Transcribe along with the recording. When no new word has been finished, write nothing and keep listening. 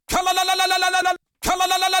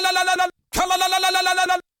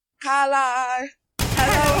Hello.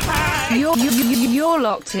 Hello, hi. You're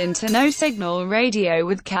locked into No Signal Radio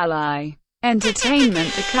with Calai.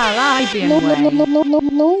 Entertainment the Caribbean way.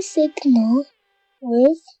 No signal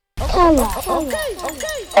with Calai.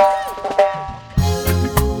 Okay.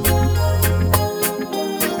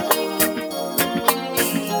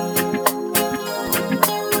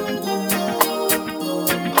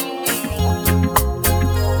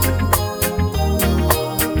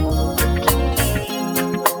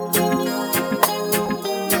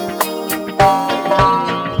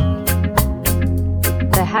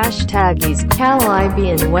 The hashtag is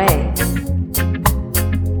Caribbean way.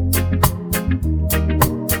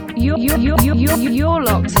 You're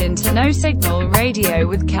locked into No Signal Radio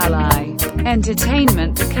with Calai.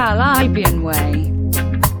 Entertainment the Caribbean way.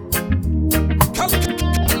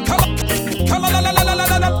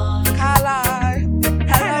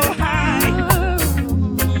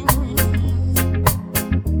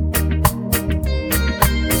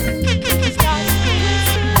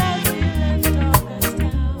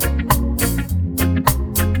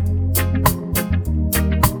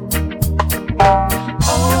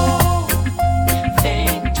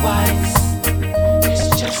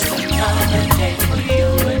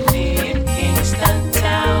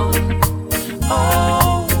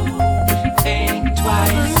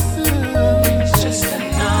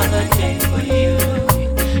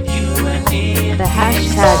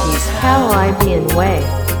 Hashtag is Caribbean way.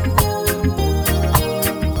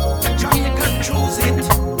 Jamaican choose it,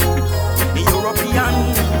 European,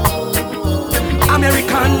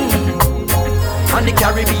 American, and the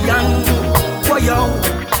Caribbean. For yo,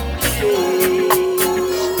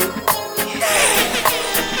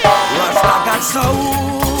 Rasta got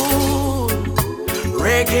soul,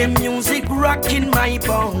 reggae music rocking my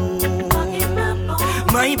bone,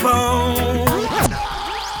 my bone.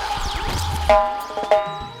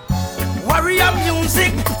 Warrior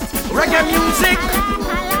music, reggae music,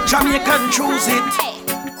 Jamaican choose it,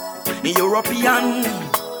 European,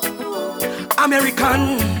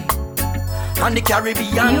 American, and the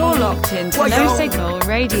Caribbean. You're locked into No Signal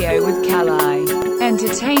Radio with Calai.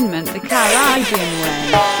 Entertainment the Caribbean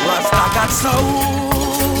way. Rasta got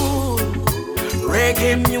soul,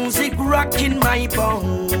 reggae music rocking my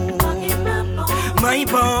bone, my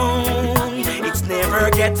bone. It's never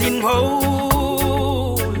getting old.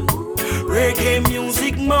 Reggae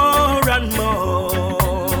music more and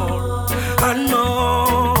more and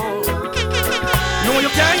more. No, you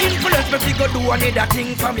can't influence me to go do another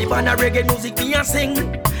thing for me. Ban a reggae music me a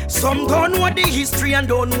sing. Some don't know the history and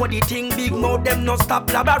don't know the thing. Big mouth them no stop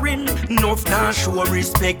blabbering. Enough now show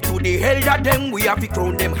respect to the elder them. We have to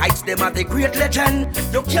crown them heights them as a great legend.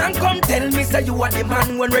 You can't come tell me say you are the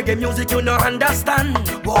man when reggae music you no understand.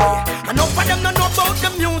 Boy, enough of them don't know about the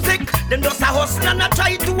music. Them just a hustle and a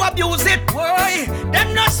try to abuse it. Boy,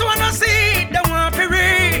 them just wanna see it. They want to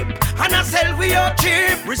reap and I sell we out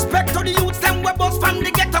cheap. Respect to the youths them we bust from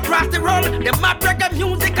the ghetto across the road. Them a reggae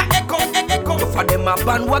music a echo. For them a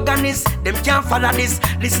bandwagonist, them can't follow this.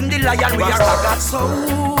 Listen the lion we are got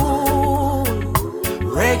soul.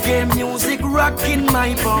 Reggae music rocking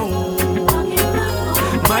my bone,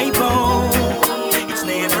 my bone. It's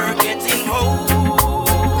never getting old.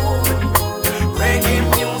 Reggae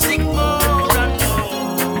music more and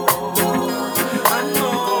more and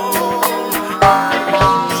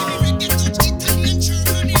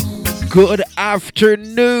more. Good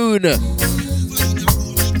afternoon.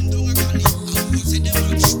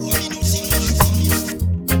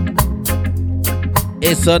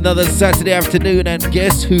 It's another Saturday afternoon, and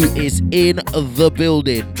guess who is in the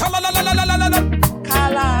building?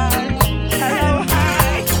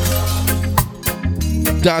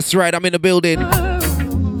 That's right, I'm in the building.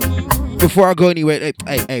 Before I go anywhere,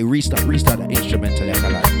 hey, restart that instrumental.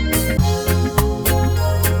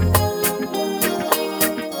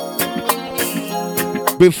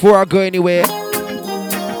 Before I go anywhere,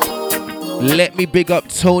 let me big up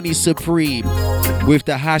Tony Supreme with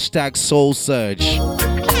the hashtag Soul Surge.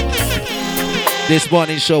 This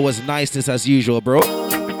morning show was niceness as usual, bro.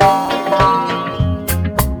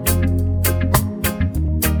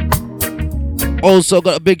 Also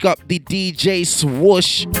got to big up the DJ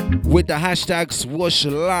Swoosh with the hashtag Swoosh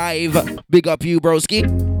Live. Big up you, broski.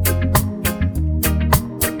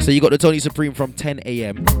 So you got the Tony Supreme from 10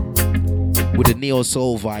 a.m. with the neo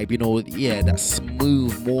soul vibe, you know, yeah, that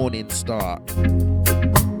smooth morning start.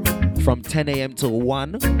 From 10 a.m. till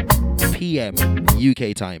 1 p.m.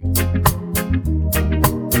 UK time.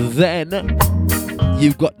 Then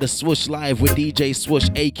you've got the Swoosh Live with DJ Swoosh,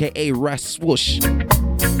 aka Ras Swoosh,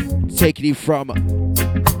 taking you from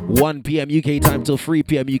 1 p.m. UK time till 3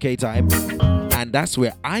 p.m. UK time. And And that's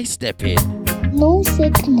where I step in. No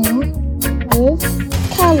signal with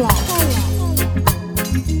color.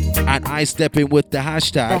 And I step in with the The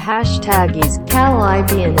hashtag. hashtag is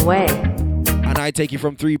Caribbean Way. And I take you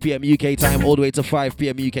from 3 p.m. UK time all the way to 5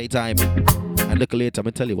 p.m. UK time. And look later, I'm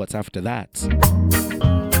going to tell you what's after that.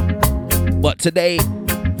 But today,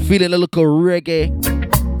 feeling a little reggae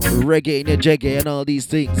in your jaggy and all these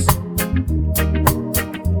things.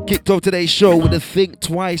 Kicked off today's show with the Think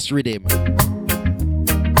Twice rhythm.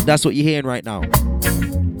 That's what you're hearing right now.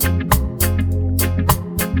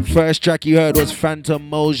 First track you heard was Phantom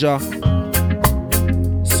Moja.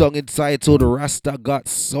 Song entitled Rasta Got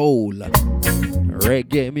Soul.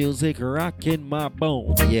 Reggae music rocking my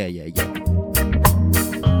bones. Yeah.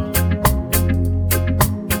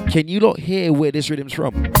 Can you not hear where this rhythm's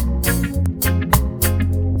from?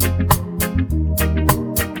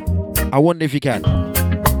 I wonder if you can.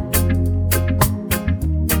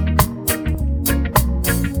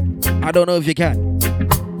 I don't know if you can.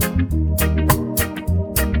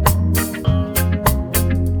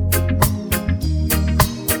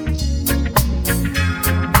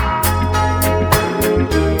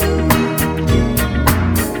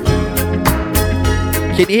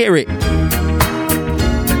 Can you hear it?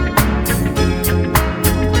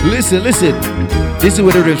 Listen. This is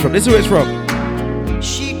where the rhythm's from. This is where it's from.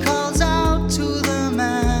 She calls out to the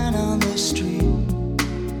man on the street.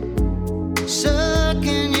 Sir,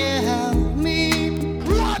 can you help me?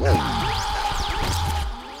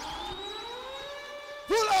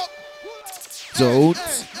 Don't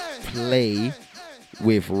play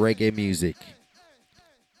with reggae music.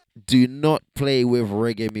 Do not play with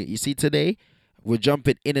reggae music. You see, today we're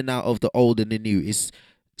jumping in and out of the old and the new. It's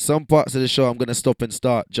some parts of the show I'm going to stop and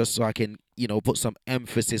start just so I can, put some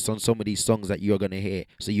emphasis on some of these songs that you're going to hear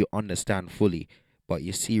so you understand fully. But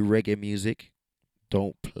you see, reggae music,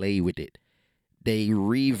 don't play with it. They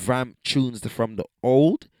revamp tunes from the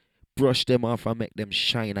old, brush them off and make them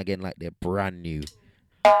shine again like they're brand new.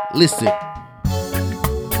 Listen.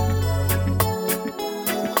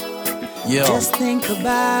 Yo. Just think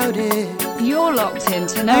about it. You're locked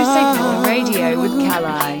into No Signal Radio with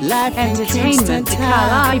Calai. Entertainment the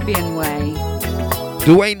Caribbean way.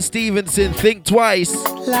 Dwayne Stevenson, Think Twice.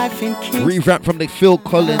 Life in Revamp from the Phil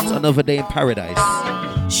Collins, Another Day in Paradise.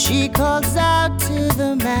 She calls out to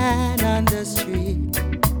the man on the street.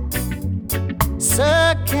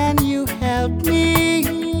 Sir, can you help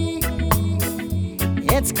me?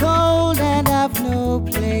 It's cold and I've no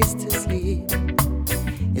place to sleep.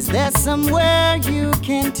 Is there somewhere you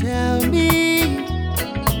can tell me?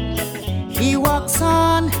 He walks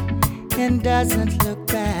on and doesn't look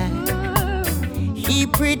back. He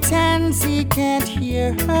pretends he can't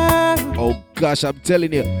hear her. Oh gosh, I'm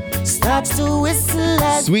telling you. Starts to whistle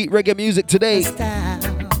at sweet reggae music today.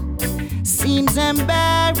 Seems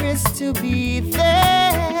embarrassed to be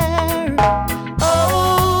there.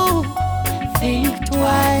 Oh, think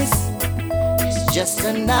twice. It's just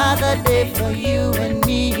another day for you and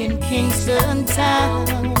me in Kingston town.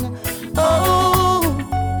 Oh,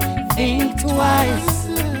 think twice.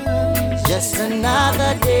 Just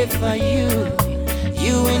another day for you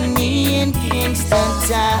and me in Kingston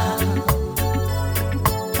town.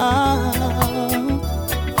 Oh,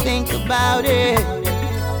 think about it.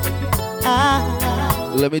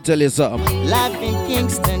 Let me tell you something. Life in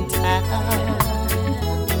Kingston town.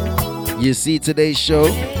 You see today's show,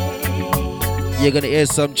 you're gonna hear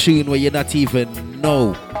some tune where you're not even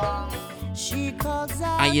know.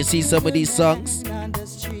 And you see some of these songs,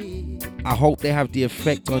 I hope they have the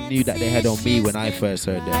effect on you that they had on me when I first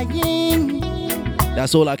heard them.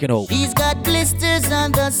 That's all I can hope. She's got blisters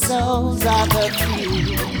on the soles of her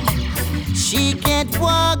feet. She can't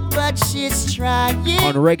walk, but she's trying.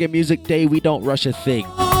 On Reggae Music Day, we don't rush a thing.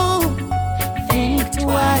 Oh, think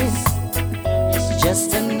twice. It's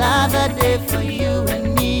just another day for you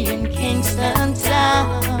and me in Kingston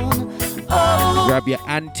town. Oh, grab your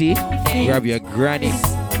auntie, grab your granny,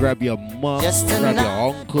 grab your mom, grab your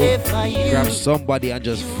uncle, grab somebody and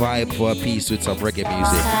just vibe for a piece with some reggae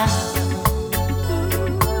music.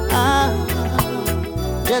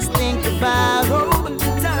 Just think about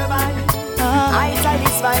I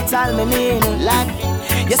satisfy tell me name.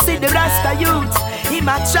 You see the Rasta youth, he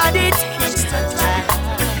might tried it.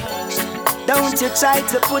 Don't you try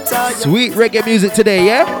to put all sweet reggae music today,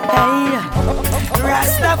 yeah? Hey,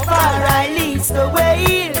 Rastafari leads the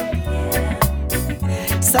way.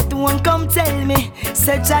 So don't come tell me,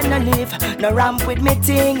 say Jah no live, no ramp with me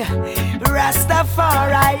ting.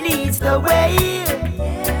 Rastafari leads the way.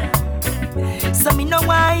 So me no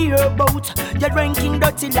want hear about your drinking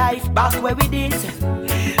dirty life back where we did.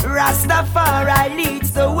 Rastafari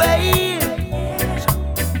leads the way.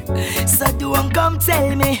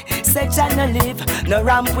 tell me, say Jah no live, no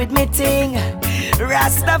ramp with me ting.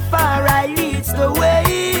 Rastafari leads the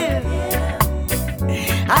way.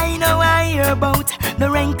 I know I hear about the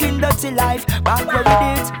ranking dirty life, back where we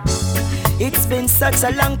did. It's been such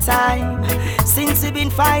a long time since we've been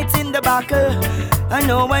fighting the battle, and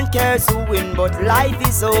no one cares who win, but life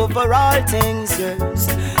is over all things, yes.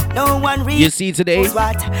 No one You see today,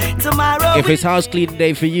 what tomorrow if it's house cleaning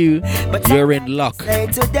day for you, you're in luck.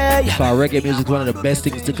 Today, so reggae music is one of the best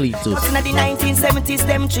things to clean to. in the 1970s,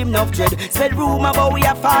 them trim of dread. Spread rumor about we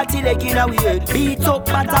are 40 leg in a weird. Beat up,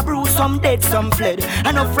 matter brew, some dead, some fled.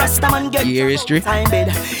 And no frost man get you hear history? Time bed.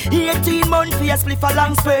 18 months for a spliff a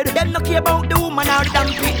long spread. Them no care about the woman or damn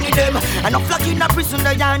pitney them. And no flock in a prison,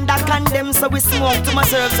 they under condemn. So we smoke to my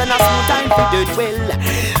serves and a smooth time for dead. Well,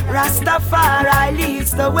 Rastafari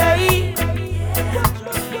leads the way.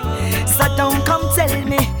 So don't come tell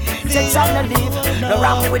me say Jah no live, no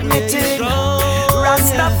wrong with me ting.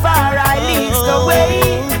 Rastafari leads the way.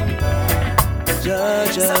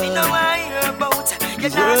 So me know I hear about you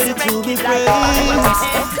ready to be praised.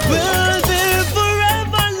 We'll be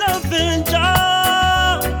forever loving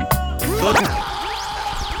Jah.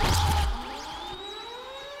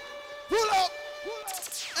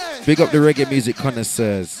 Big up the reggae music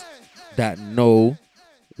connoisseurs that know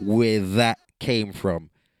where that came from.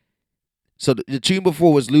 So the tune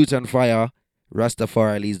before was Loot and Fire,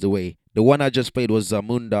 Rastafari Leads the Way. The one I just played was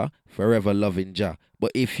Zamunda, Forever Loving Jah.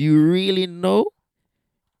 But if you really know,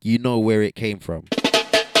 you know where it came from.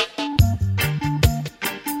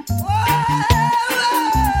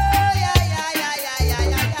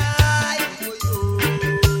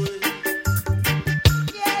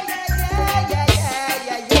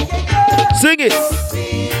 Sing it!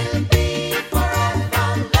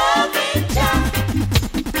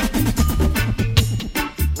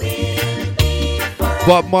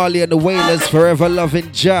 Bob Marley and the Wailers, Forever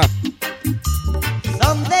Loving Jah.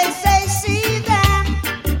 Some they say see them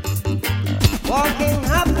walking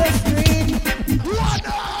up the street.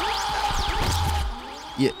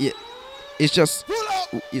 Yeah. It's just,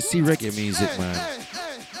 you see reggae music, man.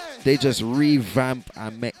 They just revamp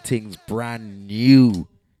and make things brand new.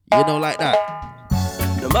 You know, like that.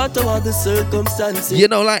 No matter what the circumstances, you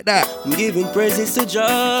know, like that. I'm giving praises to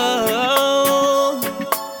Jah,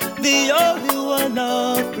 the only one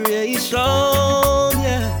of creation,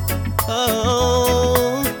 yeah.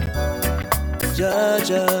 Oh, Jah.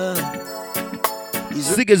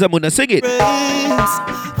 Sing it, Zamunda, sing it.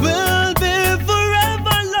 We'll be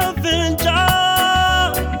forever loving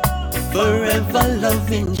Jah, forever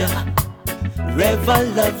loving Jah, forever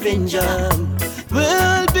loving Jah.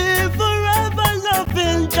 We'll be forever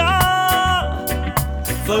loving Jah,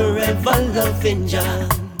 forever loving Jah,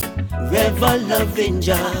 forever loving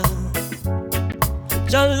Jah.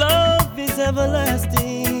 Jah love is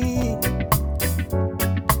everlasting.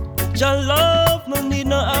 Jah love no need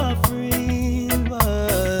no offering,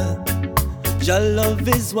 but Jah love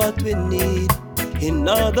is what we need in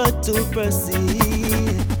order to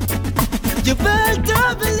proceed. You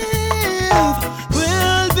better believe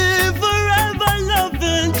we'll be forever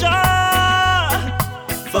loving Jah,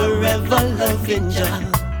 forever loving Jah,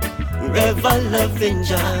 forever loving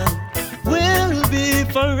Jah. We'll be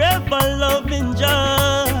forever loving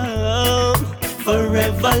Jah,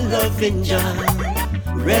 forever loving Jah,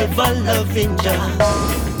 forever loving Jah.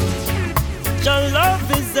 Jah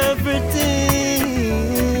love is everything.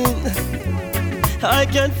 I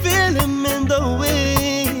can feel him in the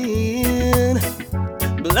wind.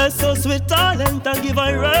 Bless us with talent and give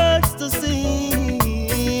our words to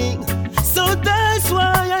sing. So that's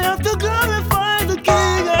why I have to glorify the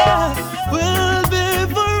King. We'll be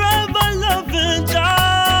forever loving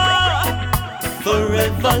Jah,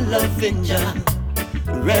 forever loving Jah,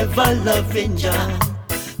 forever loving Jah.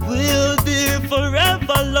 We'll be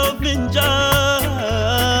forever loving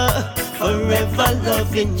Jah, forever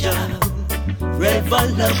loving Jah, forever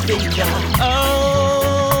loving Jah.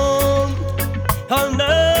 Oh, I'll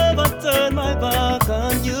never turn my back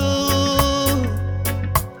on you.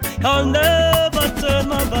 I'll never turn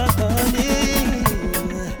my back on you.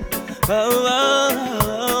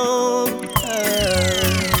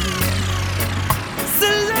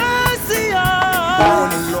 Celestia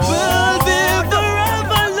will be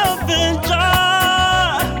forever loving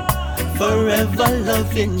Jah, forever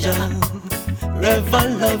loving Jah, forever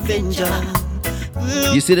loving Jah.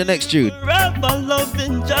 You see the next tune? Forever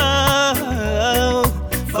loving Jah,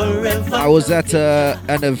 forever. I was at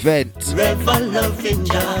an event. Forever loving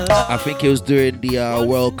Jah. I think it was during the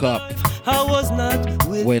World Cup. I was not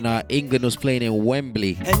with when England was playing in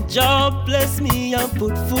Wembley. And Jah bless me and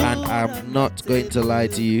put food. And I'm not going to lie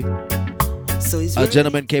to you. a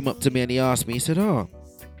gentleman came up to me and he asked me, he said, "Oh,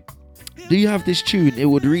 do you have this tune? It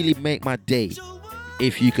would really make my day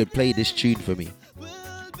if you could play this tune for me."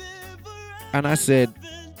 And I said,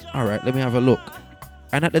 "All right, let me have a look."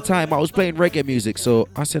 And at the time I was playing reggae music, so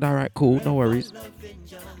I said, "All right, cool, no worries."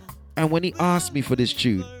 And when he asked me for this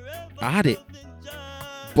tune, I had it,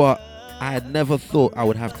 but I had never thought I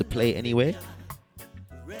would have to play it anyway,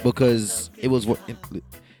 because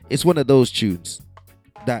it's one of those tunes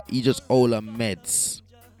that you just hold a meds,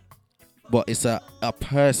 but it's a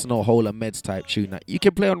personal hold a meds type tune that you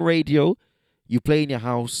can play on radio, you play in your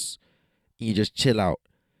house, and you just chill out.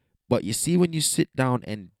 But you see, when you sit down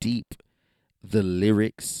and deep the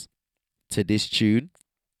lyrics to this tune,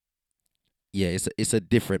 yeah, it's a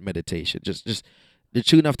different meditation. Just the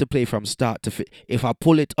tune have to play from start to finish. If I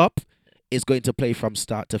pull it up, it's going to play from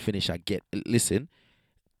start to finish. Listen.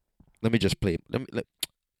 Let me just play.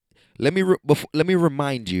 Let me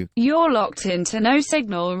remind you. You're locked into No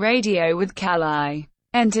Signal Radio with Kali.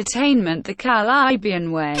 Entertainment the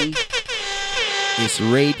Caribbean way. It's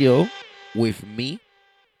radio with me,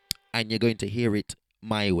 and you're going to hear it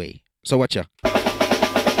my way. So watch ya.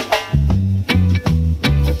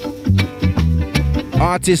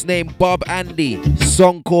 Artist named Bob Andy,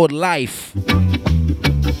 song called Life.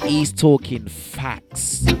 He's talking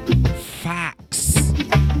facts. Facts.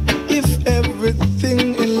 If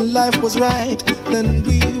everything in life was right, then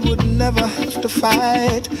we would never have to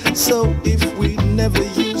fight. So if we never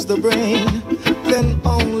use the brain, then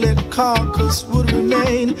only carcass would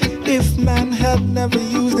remain. If man had never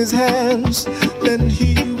used his hands, then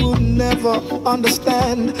he would never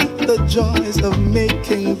understand the joys of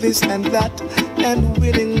making this and that and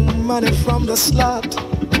winning money from the slot.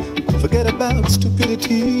 Forget about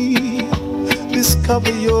stupidity.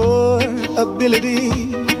 Discover your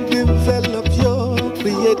ability. Develop your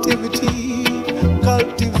creativity.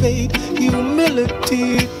 Cultivate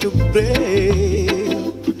humility to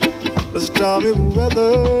brave the stormy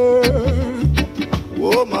weather.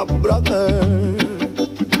 Oh, my brother,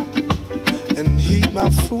 and heed my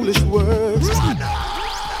foolish words.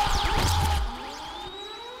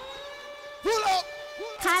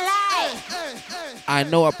 I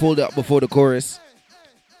know I pulled it up before the chorus,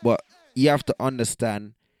 but you have to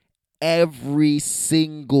understand every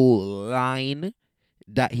single line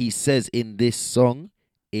that he says in this song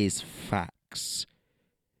is facts.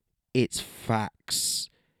 It's facts.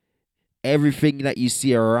 Everything that you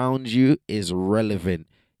see around you is relevant.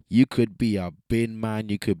 You could be a bin man,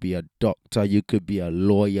 you could be a doctor, you could be a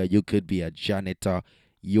lawyer, you could be a janitor.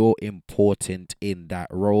 You're important in that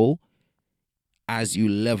role. As you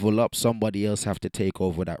level up, somebody else have to take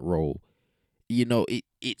over that role. You know,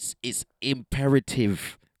 it's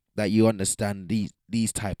imperative that you understand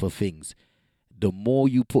these type of things. The more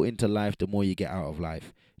you put into life, the more you get out of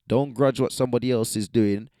life. Don't grudge what somebody else is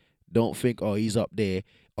doing. Don't think, oh, he's up there,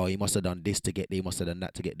 or he must have done this to get there, he must have done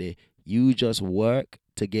that to get there. You just work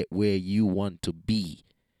to get where you want to be.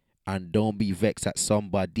 And don't be vexed at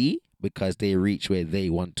somebody because they reach where they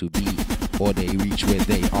want to be, or they reach where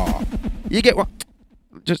they are. You get what?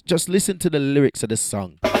 Just listen to the lyrics of the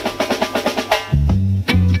song.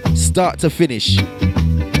 Start to finish.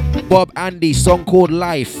 Bob Andy, song called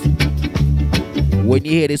Life. When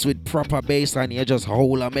you hear this with proper bass line, you just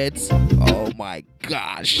hold a meds. Oh my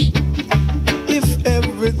gosh. If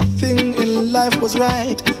everything in life was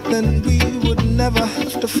right, then we would never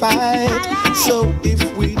have to fight. So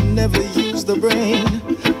if we never use the brain,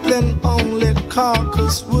 then only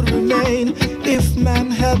carcass would remain. If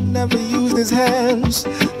man had never used his hands,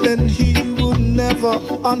 then he would never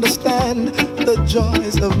understand the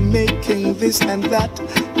joys of making this and that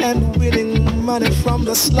and winning money from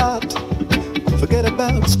the slot. Forget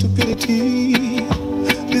about stupidity.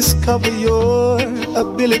 Discover your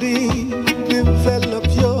ability. Develop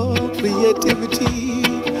your creativity.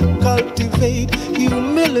 Cultivate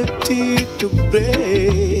humility to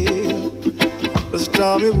brave the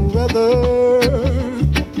stormy weather.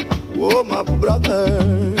 Oh, my brother,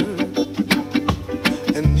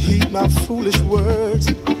 and heed my foolish words.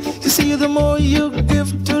 You see, the more you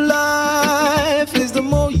give to life is the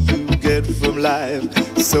more you get from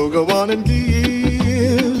life. So go on and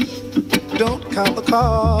give. Don't count the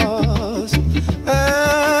cost.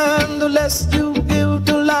 And the less you give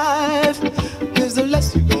to life is the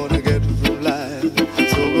less you're gonna get from life.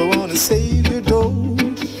 So go on and save your dough.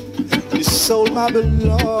 Your soul might be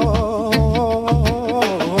lost.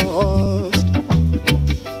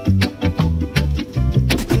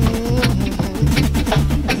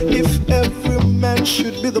 If every man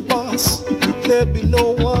should be the boss, there'd be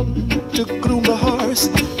no one to groom the horse.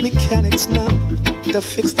 Mechanics none to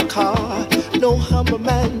fix the car. No humble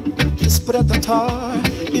man to spread the tar.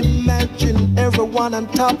 Imagine everyone on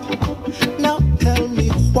top. Now tell me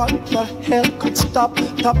what the hell could stop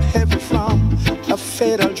top heavy from a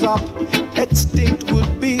fatal drop. Extinct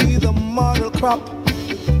would be the mortal crop.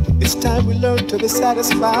 It's time we learn to be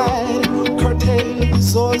satisfied. Curtail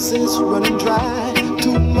resources running dry.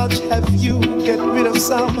 Too much have you, get rid of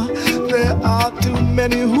some. There are too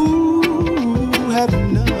many who have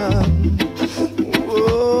none.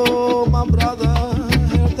 Oh, my brother,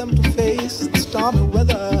 help them to face the stormy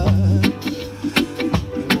weather.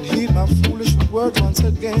 And heed my foolish words once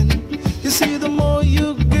again. You see, the more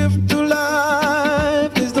you give to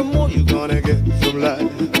life, is the more you're gonna get from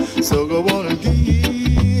life. So go on and give,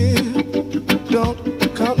 don't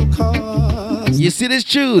count the cost. You see this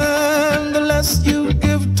tune? And the less you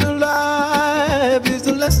give to life, is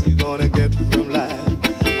the less you're gonna get from life.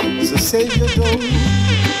 So save your dough,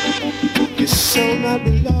 you shall not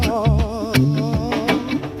be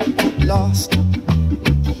lost.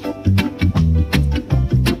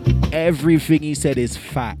 Everything he said is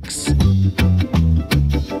facts.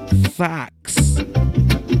 Facts.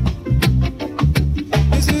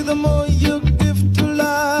 You see, the more you give to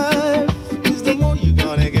life, is the more you're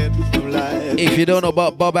gonna get from life. If you don't know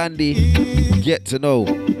about Bob Andy, get to know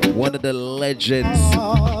one of the legends.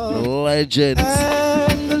 Legends.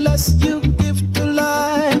 And the less you give to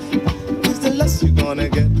life, is the less you're gonna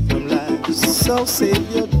get from life. So save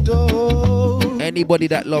your dough. Anybody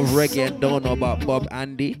that love reggae and don't know about Bob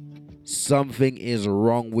Andy, something is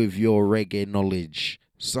wrong with your reggae knowledge.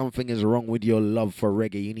 Something is wrong with your love for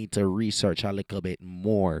reggae. You need to research a little bit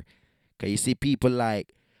more. Because you see people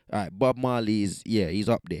like, all right, Bob Marley is, yeah, he's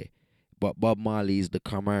up there. But Bob Marley is the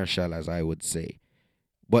commercial, as I would say.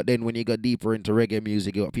 But then when you go deeper into reggae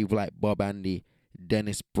music, you got people like Bob Andy,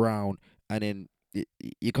 Dennis Brown, and then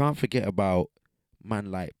you can't forget about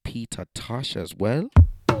man like Peter Tosh as well.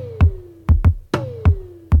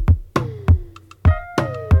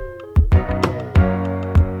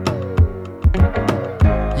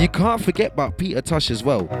 You can't forget about Peter Tosh as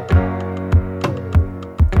well.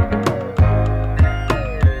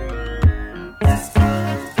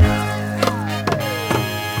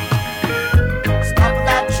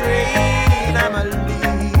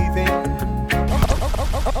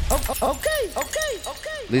 Okay.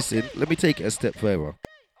 Listen, let me take it a step further.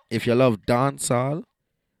 If you love dancehall,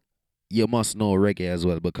 you must know reggae as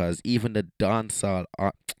well, because even the dancehall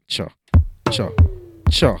are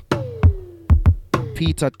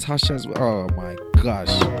Peter Tosh as well. Oh my gosh.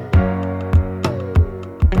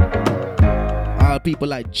 All people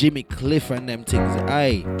like Jimmy Cliff and them things.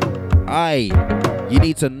 Aye. You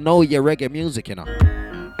need to know your reggae music, you know.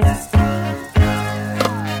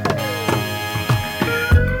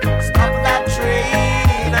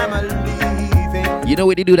 You know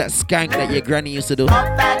when they do that skank that your granny used to do?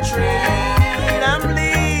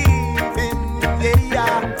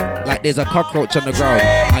 Like there's a cockroach on the ground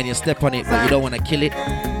and you step on it but you don't want to kill it.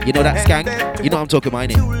 You know that skank? You know what I'm talking about,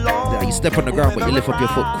 innit? Yeah, you step on the ground but you lift up your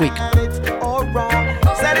foot quick.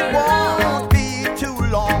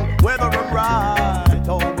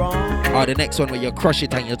 Or the next one where you crush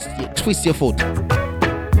it and you twist your foot.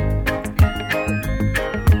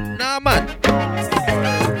 Nah, man.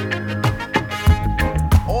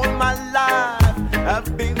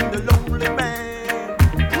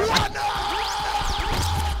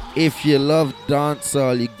 If you love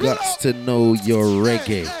dancehall, you got to know your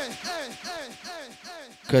reggae.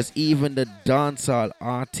 Because even the dancehall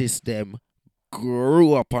artists them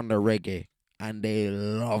grew up on the reggae and they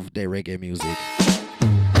love their reggae music.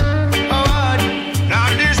 Now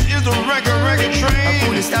this is the reggae train. I'm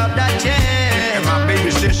gonna stop that jam. And my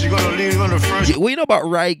baby said she's gonna leave on the first. We know about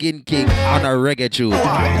Reggae King on a reggae tune.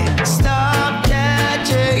 Stop that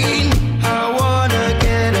train. I wanna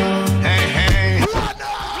get on. Hey.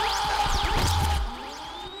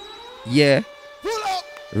 Yeah.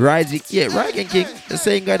 Reggae King. The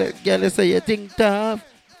saying got a girl say you think tough.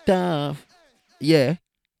 Yeah.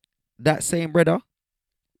 That same brother.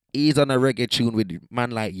 He's on a reggae tune with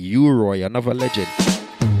man like U-Roy, another legend.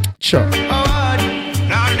 Sure.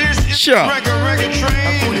 Now this is reggae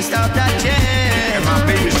train. I'm gonna stop that jam. And my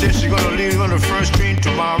baby said she's gonna leave on the first train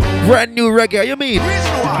tomorrow. Brand new reggae, you mean?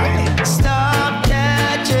 Why? Stop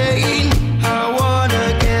that train. I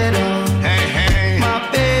wanna get on. Hey. My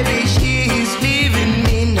baby, she's leaving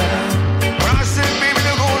me now. When I said baby,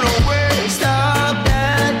 don't go nowhere. Stop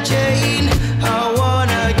that train. I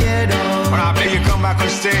wanna get on. When I beg you come back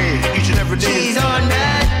and stay each and every day. She's on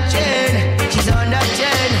that chain. She's on that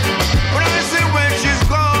chain. When I say when she's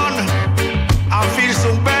gone, I feel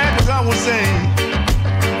so bad as I was saying.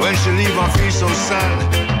 When she leave, I feel so sad.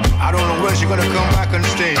 I don't know where she's gonna come back and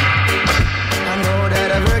stay. I know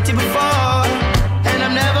that I've hurt you before, and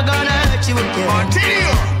I'm never gonna hurt you again.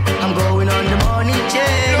 Continue. I'm going on the morning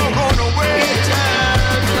chain. Don't go nowhere.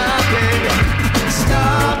 Return, my baby.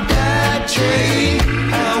 Stop that train.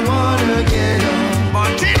 I wanna get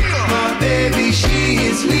on. Continue. My baby, she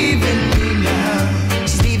is leaving me now.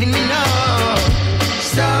 She's leaving me now.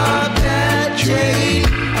 Stop that train.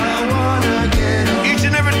 I wanna get on. Each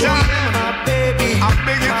and every time. My baby, I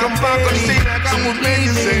beg you come back and see like I would make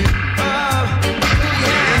you say. You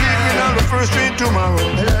leave me down the first train tomorrow.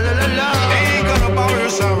 They ain't gonna borrow your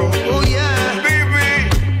sorrow. Oh yeah, baby,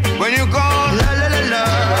 when you gone,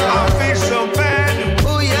 I feel so bad.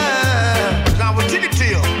 Oh yeah, I will take it to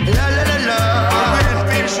you. I really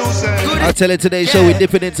feel so sad. I'll tell you today's show we're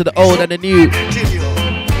dipping into the old and the new.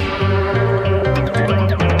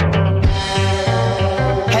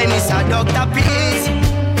 Hey, Mr. Doctor, please.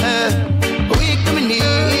 Weak to my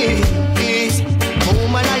knees.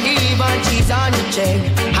 Woman, I leave and she's on the chain.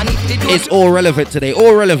 And if they do It's all relevant today,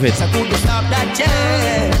 all relevant. I could stop that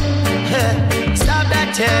chain. Stop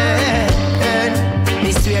that chain.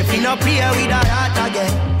 Me swear if you not play with her heart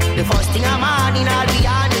again. The first thing I'm on in, I'll be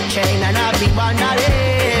on the chain. And I'll be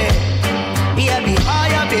wondering, baby,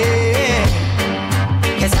 how you been?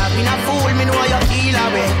 Cause I've been a fool, me know you feel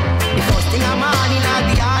away. The first thing I'm on in, I'll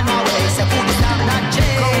be on my way. So could stop that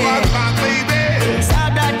chain. Come back, baby.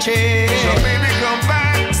 Stop that chain. So baby, come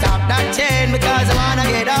back. Stop that chain because I wanna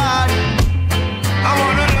get on. I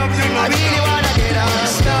wanna love you, I really wanna get on.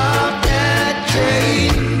 Stop that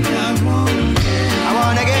train. I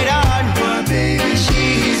wanna get on. My baby,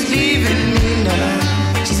 she's leaving me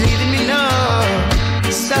now. She's leaving me now.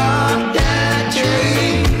 Stop that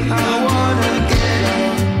train. I wanna get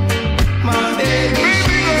on. My baby,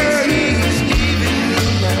 she's leaving me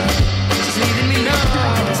now. She's leaving me now.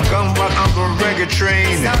 Come back on the reggae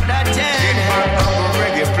train. Stop that train. Get back on the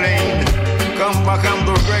reggae plane. Come back on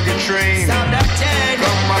the reggae train. Stop that train.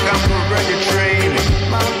 Come back on the reggae train.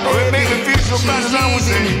 Oh, it makes me feel so bad as I was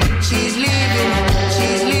saying. She's leaving.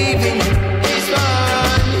 She's leaving. It's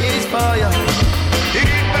fun. It's for you. You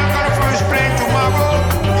get back on the first plane tomorrow.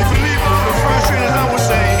 If you leave on the first train, as I was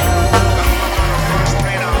saying.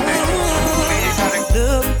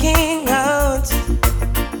 Looking out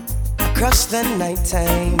across the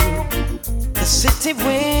nighttime, the city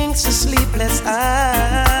winks a sleepless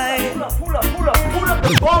eye.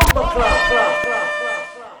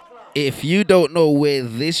 If you don't know where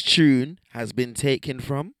this tune has been taken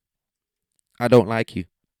from, I don't like you.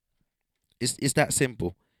 It's that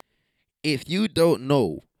simple. If you don't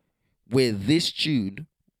know where this tune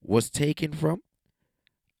was taken from,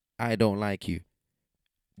 I don't like you.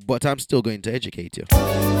 But I'm still going to educate you.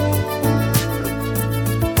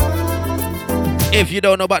 If you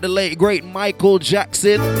don't know about the late great Michael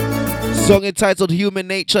Jackson, song entitled Human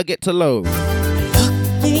Nature, get to low.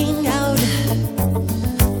 Looking out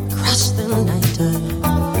across the night,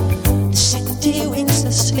 the city winks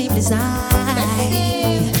a sleepless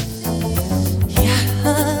eye. Yeah,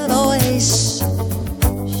 I'll always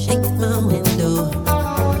shake my window,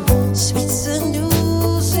 sweet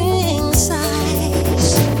seducing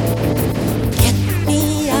sighs. Get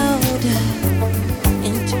me out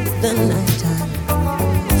into the nighttime,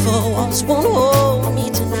 for walls won't hold me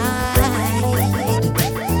tonight.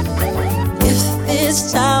 If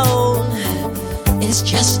this town is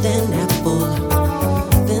just an apple,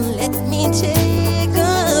 then let me take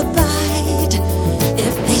a bite.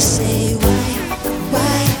 If they say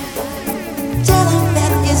why, tell them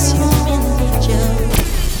that it's human nature.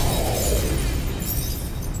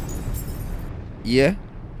 Yeah?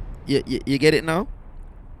 You get it now?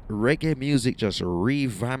 Reggae music just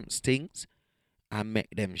revamps things and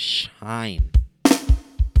make them shine.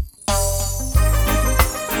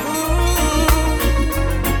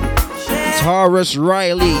 Taurus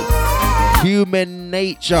Riley, Human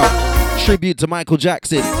Nature, tribute to Michael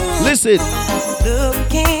Jackson. Listen.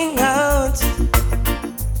 Looking out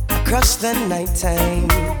across the nighttime,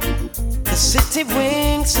 the city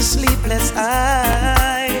winks a sleepless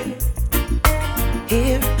eye.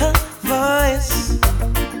 Hear her voice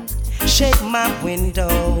shake my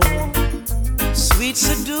window, sweet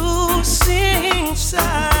seducing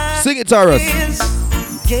sighs. Sing it, Taurus.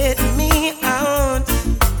 Get me out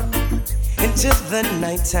into the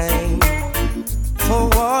nighttime, for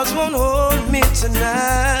walls won't hold me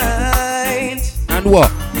tonight. And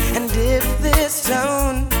what? And if this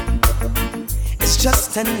town is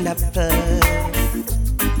just an apple,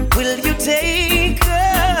 will you take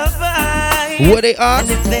a bite? What they ask?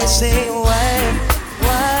 And if they say why,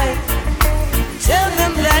 tell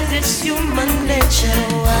them that it's human nature.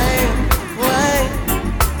 Why,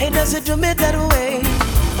 it do me that way?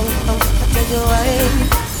 Oh, I tell you why?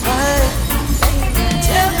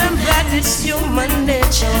 Tell them that it's human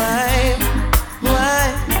nature.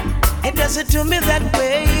 Why? It doesn't do me that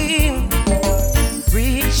way.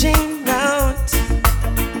 Reaching out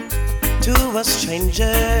to a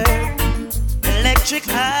stranger. Electric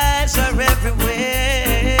eyes are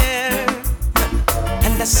everywhere.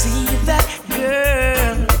 And I see that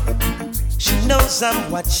girl. She knows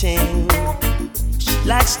I'm watching. She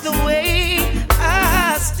likes the way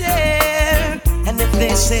I stare. And if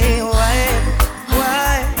they say why?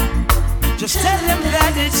 Just tell them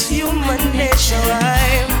that it's human nature.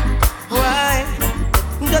 Why?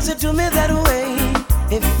 Does it do me that way?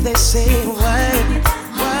 If they say why?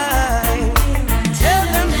 Tell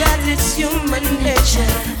them that it's human nature.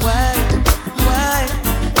 Why?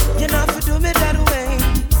 You know if you do me that way.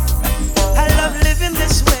 I love living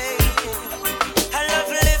this way. I love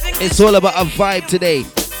living. It's all about a vibe today.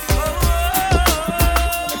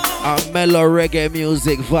 A mellow reggae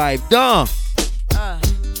music vibe. Duh.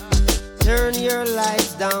 Turn your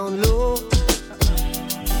lights down low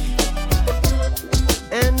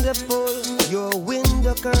and pull your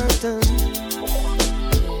window curtain.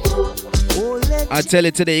 I tell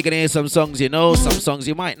you today, you're gonna hear some songs you know, some songs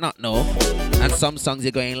you might not know, and some songs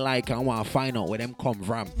you're going to like and want to find out where them come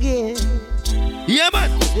from. Yeah,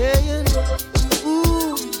 man. Saying,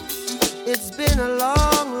 ooh, it's been a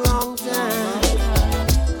long time.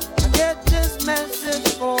 I get this message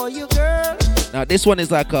for you, girl. Now this one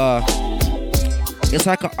is like a, it's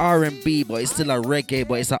like a R&B, but it's still a reggae,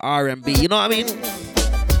 but it's a R&B. You know what I mean?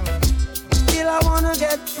 Still I wanna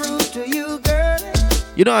get through to you, girl.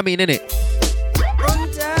 You know what I mean, innit? On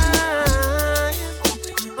time.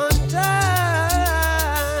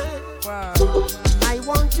 Wow. I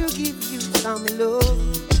want to give you some love.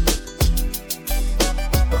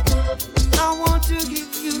 I want to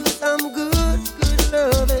give you some good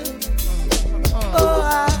loving.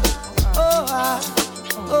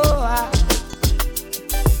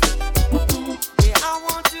 Yeah, I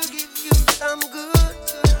want to give you some good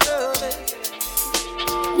loving.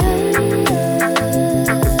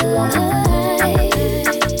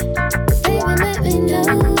 Baby, let me know.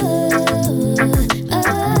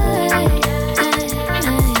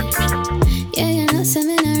 Yeah, you know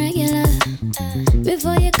something irregular.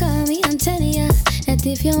 Before you call me, I'm telling you that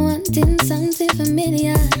if you're wanting something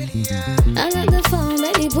familiar, I got the phone,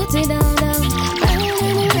 baby, put it down.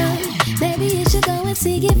 Baby, you should go and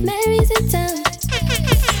see if Mary's in town.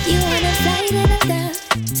 You wanna fly to the down.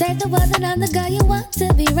 Take the world and I'm the girl you want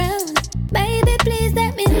to be round. Baby, please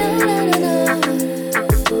let me know.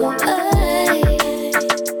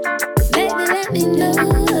 Baby, let me know.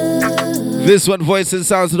 This one voice and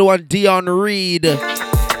sounds to the one Dion Reed.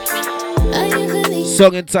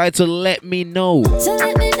 Song entitled Let Me Know. So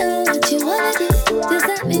let me know what you wanna do. Just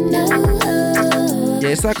let me know. Yeah,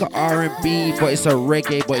 it's like an R&B, but it's a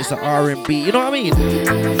reggae, but it's an R&B. You know what I mean?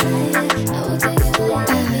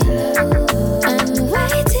 I'm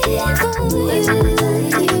waiting for you.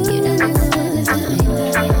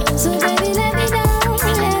 So baby, let me know.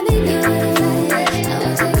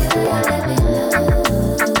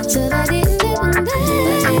 So that it never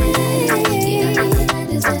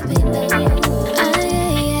just let me know.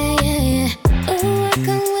 Oh, I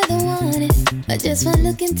come with a warning, but just one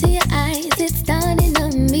look into your eyes, it's dawning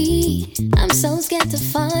on me. I'm so scared to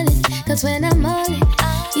fall in, cause when I'm on it,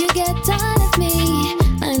 you get tired of me.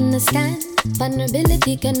 Understand,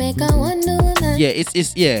 vulnerability can make a Wonder Woman. Yeah, it's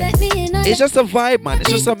it's just a vibe, man. It's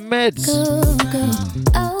just a meds. Go.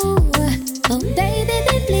 Oh, baby,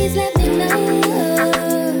 please let me know.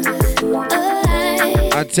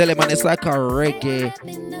 I tell you, man, it's like a reggae,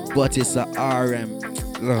 but it's a RM.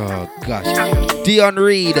 Oh gosh, Dion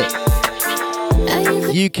Reed,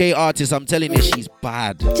 UK artist. I'm telling you, she's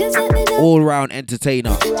bad. All-round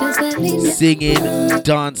entertainer, singing,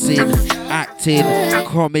 dancing, acting,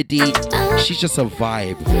 comedy. She's just a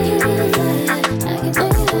vibe.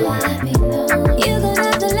 You're gonna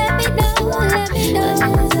have to let me know.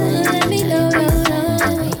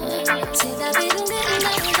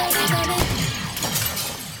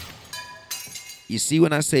 You see,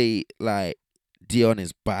 when I say like Dion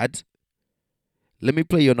is bad, let me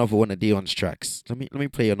play you another one of Dion's tracks. Let me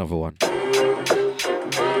play you another one.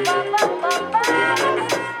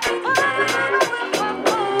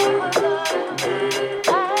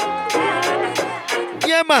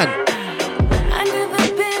 Yeah, man. I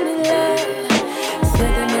never been in love.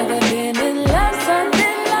 Said I never been in love.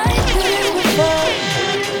 Something like this before.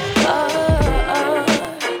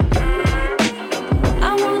 I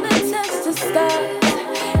wanna touch the stars.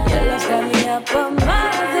 Your love's got me up on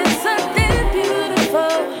Mars. It's something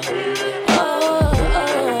beautiful.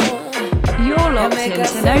 locked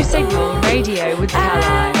into No Signal Radio with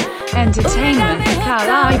Kali. Entertainment the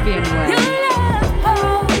Caribbean way.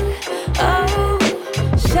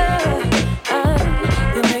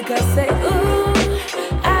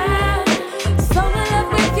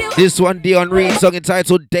 This one, Dion Reed, song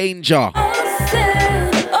entitled Danger.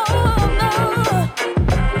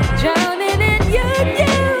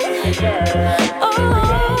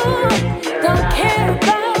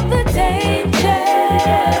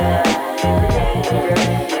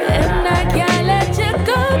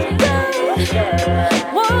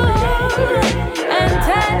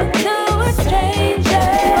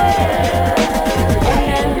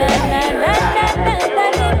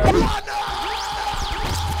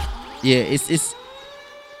 Yeah,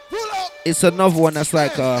 it's another one that's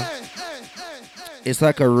like it's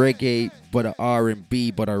like a reggae but a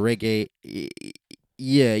R&B but a reggae.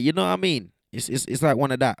 Yeah, you know what I mean? It's like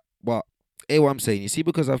one of that. But hey, what I'm saying, you see,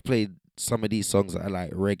 because I've played some of these songs that are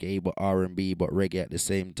like reggae but R&B but reggae at the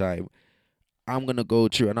same time, I'm gonna go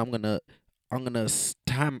through and I'm gonna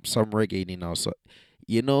stamp some reggae in now. So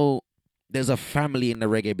you know, there's a family in the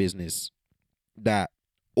reggae business that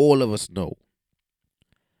all of us know.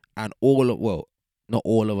 And not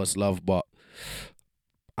all of us love, but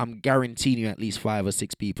I'm guaranteeing you at least 5 or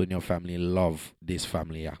 6 people in your family love this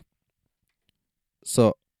family, yeah.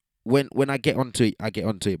 So when I get onto it, I get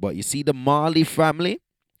onto it. But you see the Marley family,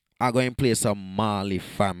 I'm going to play some Marley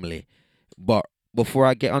family. But before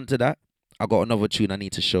I get onto that, I got another tune I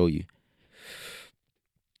need to show you.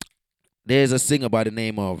 There's a singer by the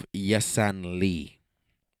name of Yesan Lee.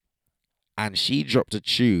 And she dropped a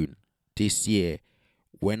tune this year.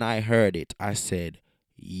 When I heard it, I said,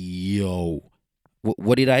 yo.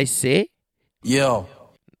 What did I say? Yo.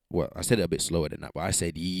 Well, I said it a bit slower than that, but I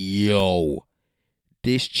said, yo.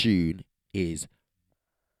 This tune is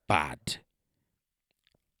bad.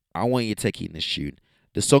 I want you to take in this tune.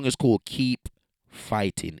 The song is called Keep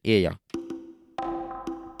Fighting. Hear ya.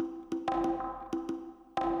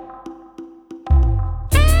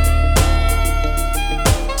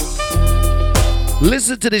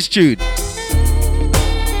 Listen to this tune.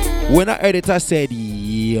 When I heard it, I said,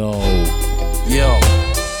 yo. Yo.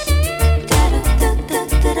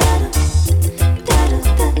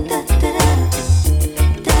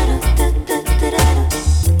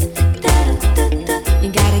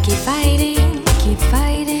 You gotta keep fighting, and keep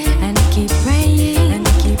praying,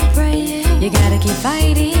 You gotta keep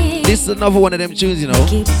fighting. This is another one of them tunes, you know.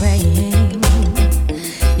 Keep praying.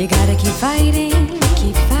 You gotta keep fighting, and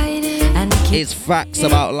keep. It's facts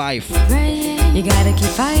about life. Praying. You gotta keep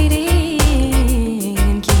fighting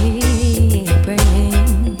and keep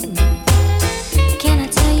praying. Can I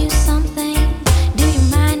tell you something? Do you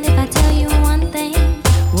mind if I tell you one thing?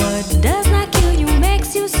 What does not kill you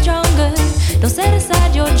makes you stronger. Don't set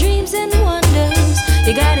aside your dreams and wonders.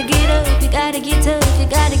 You gotta get up, you gotta get tough, you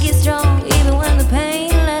gotta get strong. Even when the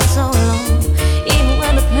pain lasts so long, even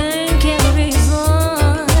when the pain can't reason.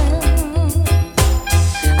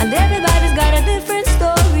 And everybody's got a different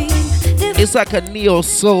story. It's like a neo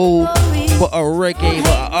soul, but a reggae,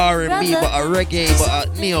 but a R&B, but a reggae, but a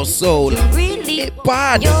neo soul. Really it's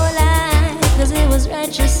bad. Your life, 'cause it was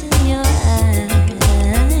righteous in your eyes.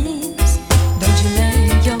 Don't you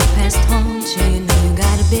let your past haunt you. You know you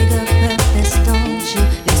got a bigger purpose, don't you?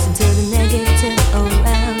 Listen to the negative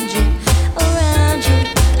around you, around you,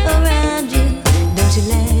 around you. Don't you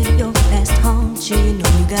let your past haunt you. You know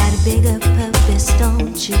you got a bigger purpose,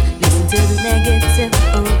 don't you? Listen to the negative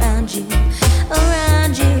around you.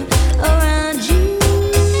 Around you, around you.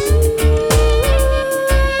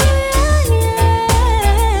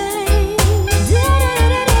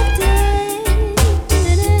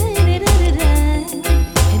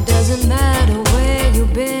 It doesn't matter where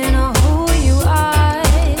you've been or who you are,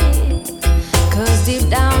 'cause deep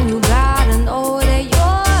down you gotta know that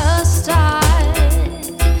you're a star.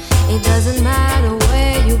 It doesn't matter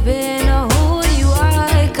where you've been or who you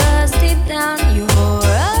are, 'cause deep down you're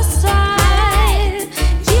a star.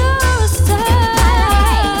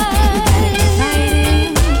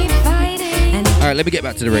 Alright, let me get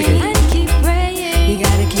back to the reggae. And keep praying. You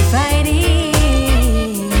gotta keep fighting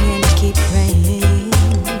and keep praying.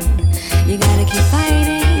 You gotta keep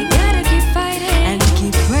fighting. You gotta keep fighting and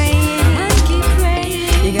keep praying and keep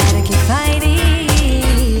praying. You gotta keep fighting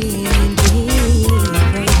and keep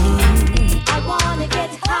praying. I wanna get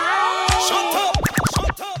high. Shut up!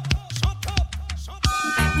 Shut up! Shut up! Shut up!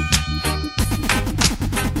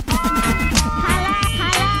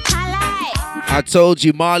 I told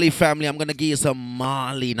you, Marley family, I'm gonna give you some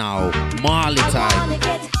Marley now. Marley time.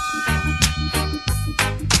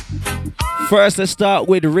 First, let's start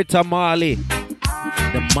with Rita Marley,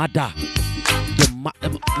 the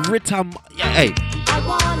Rhythm. Yeah, hey. I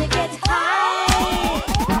wanna get high,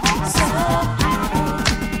 so high.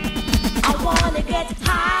 I wanna get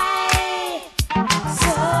high,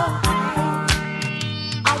 so high.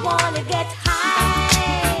 I wanna get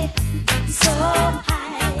high, so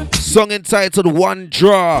high. Song entitled One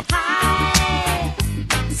Draw. High,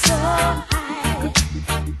 so high.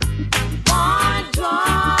 One draw,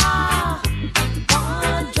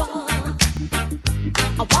 one draw.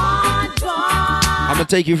 I want draw. I'm gonna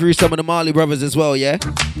take you through some of the Marley brothers as well, yeah?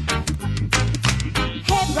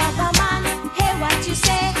 Hey brother man, hey what you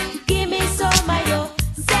say? Give me some of your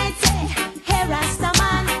sensei. Hey Rasta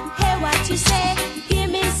man, hey what you say? Give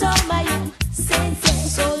me some of your sensei.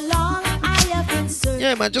 So long I have been searching.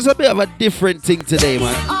 Yeah, man, just a bit of a different thing today,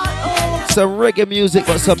 man. Some reggae music,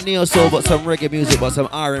 but some neo soul, but some reggae music, but some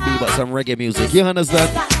R&B, but some reggae music. You understand?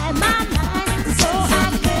 So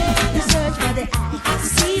I can search for the eye,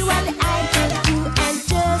 see what the eye can do, and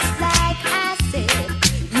just like I said,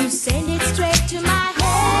 you send it straight to my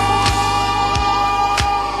head.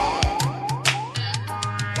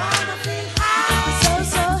 Wanna feel high,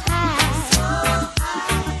 so high, so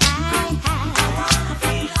high,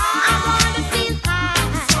 I wanna feel high,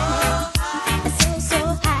 so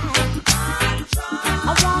high. I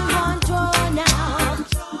want one draw now.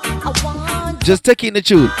 I want Just take in the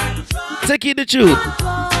tune. Take in the tune.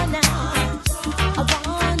 draw now. I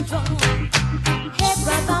want draw. Hey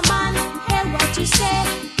brother man, hey what you say?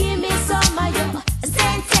 Give me some of your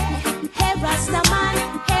sensei. Hey Rasta man,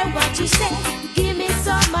 hey what you say? Give me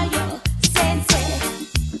some of your sensei.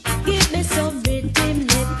 Give me some rhythm,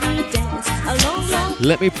 let me dance a long, long.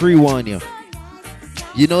 Let me pre-warn you.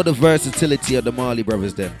 You know the versatility of the Marley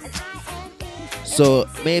brothers then. So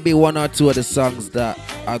maybe one or two of the songs that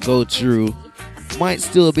I go through might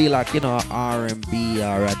still be like, you know, R&B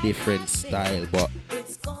or a different style, but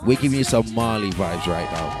we're giving you some Marley vibes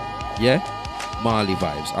right now. Yeah? Marley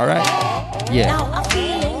vibes, alright? Yeah. Now I'm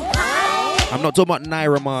feeling high. I'm not talking about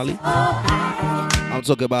Naira Marley. I'm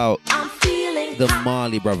talking about I'm feeling the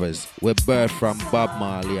Marley brothers. We're birthed from Bob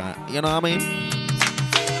Marley. You know what I mean?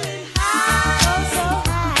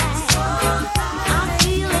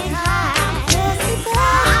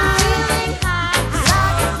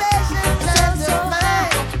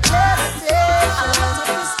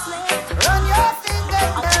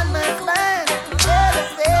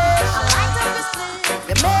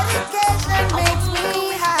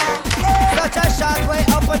 Such a short way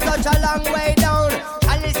up and such a long way down.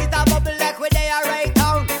 And this is a bubble like where they are right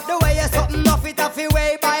down. The way you're something off it off your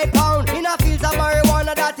way by pound. In a fields of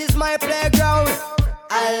marijuana, that is my playground.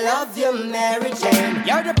 I love you, Mary Jane.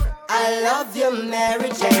 You're the I love you, Mary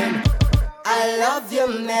Jane. I love you,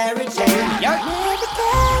 Mary Jane.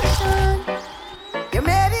 Your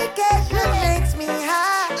medication makes me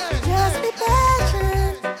high. Just be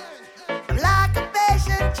patient. I'm like a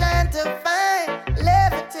patient trying to find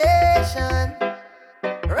levitation.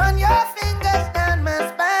 Run your fingers down my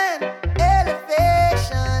spine.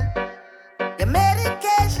 Elevation. The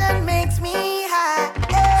medication makes me high.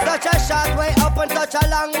 Such a short way up and such a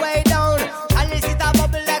long way down. And this is a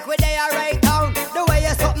bubble like where they are right down. The way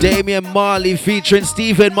you're something. Damian Marley featuring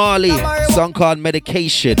Stephen Marley. Song called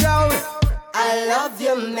Medication. I love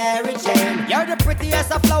you, Mary Jane. You're the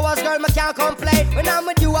prettiest of flowers, girl, I can't complain. When I'm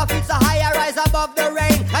with you, I feel so high, I rise above the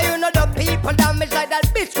rain. And you know the people damage like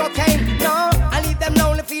that bitch cocaine. No, I leave them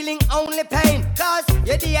lonely, feeling only pain. Cause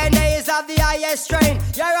your DNA is of the highest strain.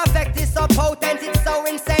 Your effect is so potent, it's so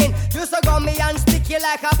insane. You so gummy and sticky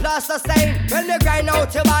like a plaster stain. When you grind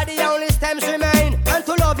out your body, only stems remain. And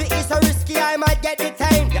to love you is so risky, I might get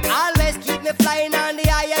detained. You always keep me flying on the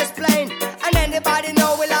highest plane. And anybody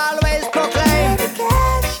know will always proclaim.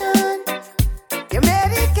 Your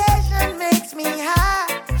medication makes me high.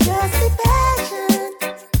 Just be patient.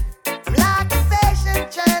 I'm like a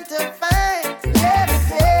patient trying to find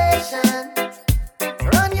levitation.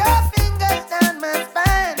 Run your fingers down my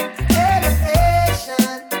spine.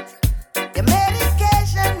 Elevation. Your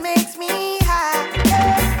medication makes me high.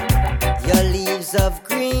 Your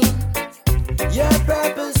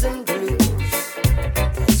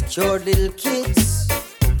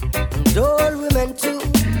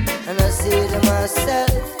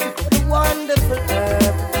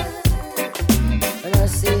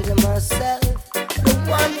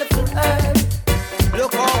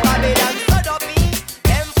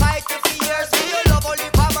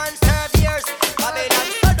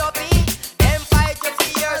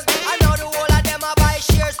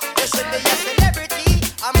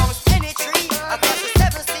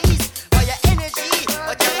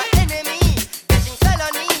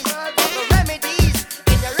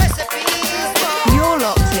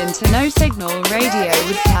Radio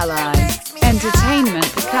with Calais. Entertainment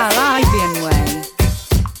the Caribbean way.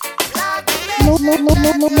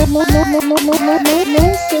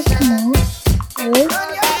 Music with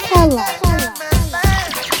Calais.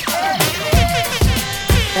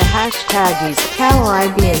 The hashtag is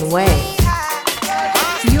Caribbean way.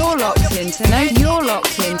 You're locked into no. You're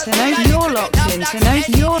locked into no. You're locked into no.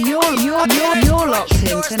 You're locked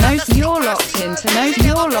into no. You're locked into no.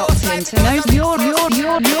 You're locked into no.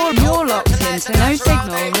 You're locked into no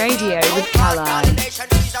signal radio with Calais.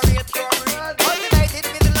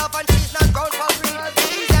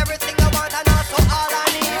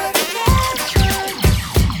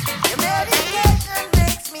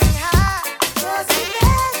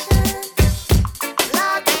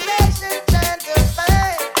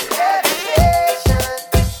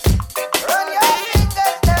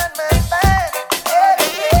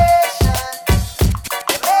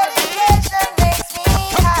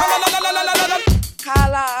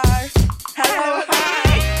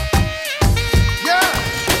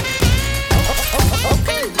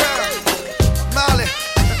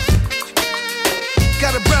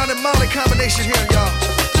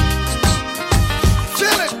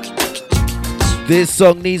 This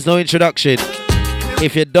song needs no introduction.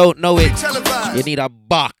 If you don't know it, you need a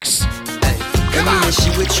box. She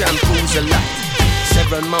with shampoos a lot.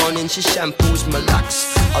 Several mornings she shampoos my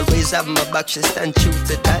locks. Always have my back, she stand true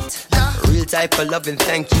to that. Real type of loving,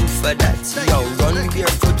 thank you for that. Yo, run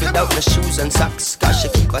barefoot without no shoes and socks. Cause she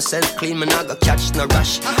keep herself clean, man, I go catch no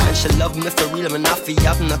rush. And she love me for real, man, I feel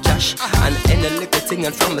have no cash. And any little thing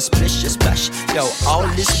and from a splish, she splash. Yo, all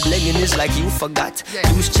this blinging is like you forgot.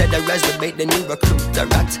 Use cheddar as the bait, then you recruit the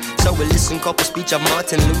rat. So we listen couple speech of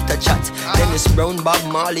Martin Luther chat. Dennis Brown, Bob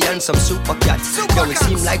Marley and some super cats. Yo, it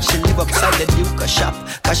seem like she live upside the Duke shop.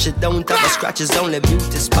 Cause she don't have a scratch, it's only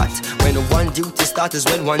beauty spot. When one duty start is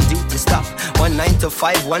when one duty stop. 1 9 to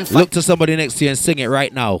 5, 1 5. Look to somebody next to you and sing it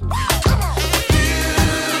right now.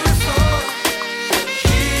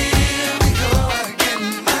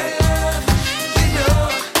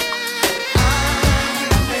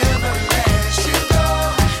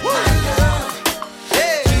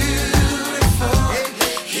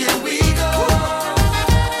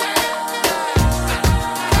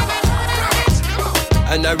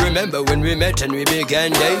 And I remember when we met and we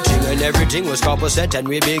began dating, and everything was couple set and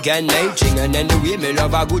we began mating. And then the way me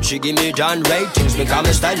love her good, she give me down ratings. Become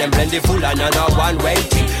a style and plentiful and another one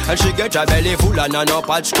waiting. And she get her belly full and no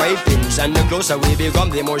pot scrapings. And the closer we become,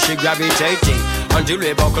 the more she gravitating. Until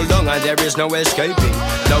we buckle down and there is no escaping.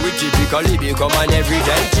 Now we typically become an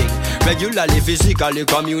everyday thing. Regularly, physically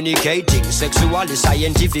communicating. Sexually,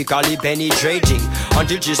 scientifically penetrating.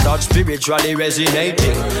 Until she starts spiritually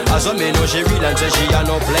resonating. As I may know she real and say she are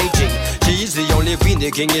no plating. She is the only queen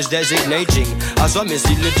the king is designating. As I may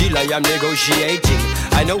see the deal I am negotiating.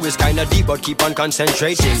 I know it's kinda deep but keep on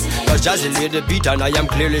concentrating. Cause Jazzy laid the beat and I am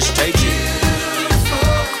clearly stating.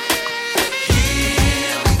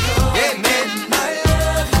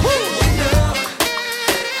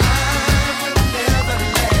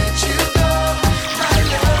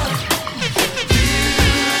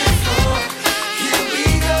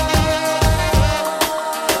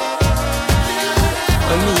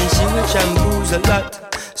 Shampoos a lot.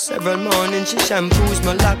 Several mornings she shampoos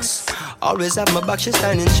my locks. Always have my back, she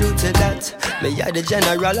standing true to that. Me are the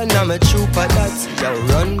general and I'm a trooper that. Yo,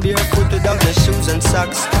 run barefoot without no shoes and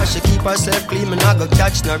socks. Cause she keep herself clean, man, I go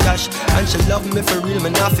catch no rash. And she love me for real,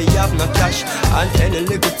 man, I feel have no cash. And any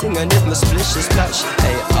little thing and if my splish is splash.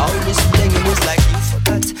 Hey, all this blinging is like you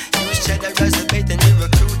forgot. Use cheddar as the bait and you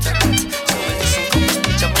recruit a cat. So we listen to the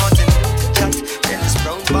speech of Martin Luther chat. Dennis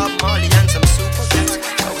Brown, Bob Marley and some super cats.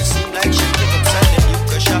 Now it seem like she live upside the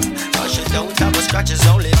Duke shop. Cause she don't have a scratch, it's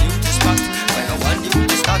only beauty spot. When I want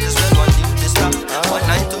duty start is when one duty stop. 1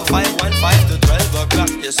 9 to 5, 1 5 to 12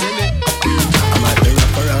 o'clock. You see me? I might be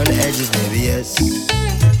rough around the edges, baby, yes.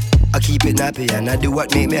 I keep it nappy and I do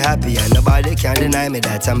what make me happy. And nobody can deny me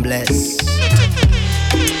that I'm blessed.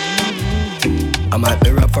 I might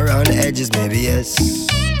be rough around the edges, maybe, yes.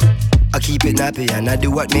 I keep it nappy and I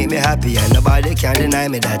do what make me happy. And nobody can deny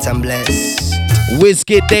me that I'm blessed.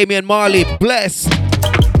 Whiskey, Damian Marley, blessed.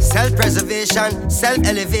 Self-preservation,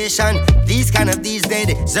 self-elevation. These days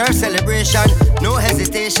deserve celebration. No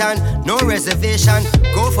hesitation, no reservation.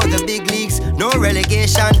 Go for the big leagues, no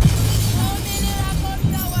relegation.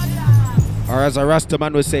 Or as a Rasta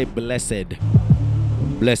man would say, blessed.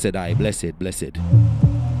 Blessed I, blessed, blessed.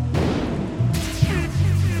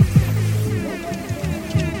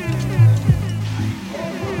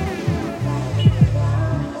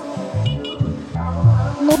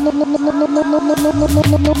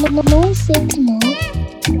 Music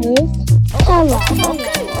with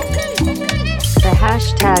The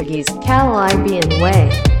hashtag is Caribbean Way.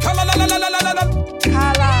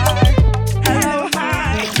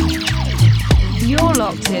 You're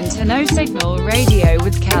locked into No Signal Radio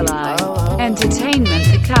with Kali. Entertainment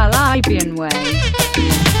the Caribbean way. I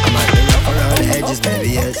might be rough around the edges, baby,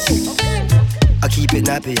 yes. I keep it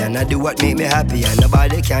nappy and I do what make me happy, and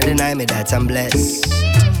nobody can deny me that I'm blessed.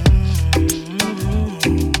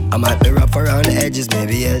 I might be rough around the edges,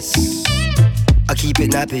 maybe, yes. I keep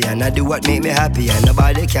it nappy and I do what make me happy, and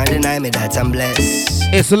nobody can deny me that I'm blessed.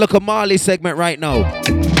 It's a look at Marley segment right now.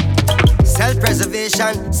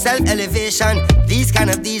 Self-preservation, self-elevation. These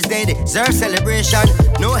days deserve celebration.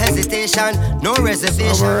 No hesitation, no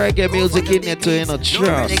reservation. Some reggae music in there too, you know,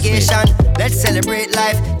 trust me. Let's celebrate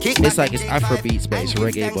life. It's like it's Afrobeats based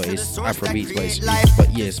reggae, but it's Afrobeats based. But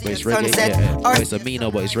yes, but it's reggae. Yeah, but it's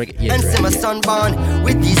Amino, but it's reggae. Yeah, and see my son born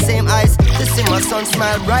with these same eyes. To see my son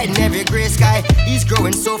smile bright in every grey sky. He's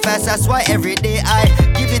growing so fast, that's why every day I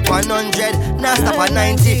give it 100, now stop at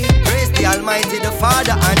 90. Praise the Almighty, the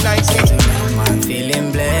Father and 90. I'm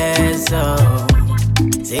feeling blessed, oh.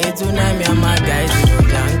 Say tonight me and my guys we go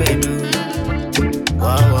down, baby.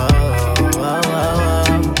 Whoa, whoa, whoa,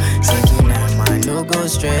 whoa. Say tonight man no go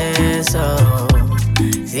stress, oh.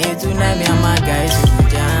 Say tonight me and my guys we go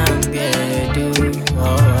down, baby.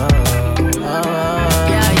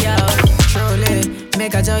 Yeah, truly.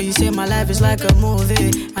 Make I tell you, say my life is like a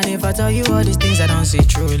movie. And if I tell you all these things I don't see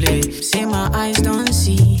truly. Say my eyes don't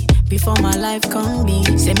see before my life come be.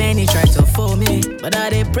 Say many try to fool me, but I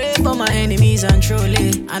dey pray for my enemies and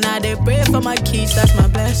truly. And I dey pray for my kids, that's my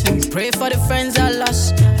blessings. Pray for the friends I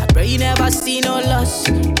lost, I pray you never see no loss.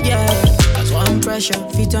 Yeah, cause one pressure,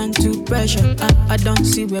 fit on to pressure. I don't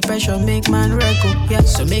see where pressure make man record. Yeah,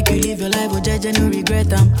 so make you live your life with judge no regret.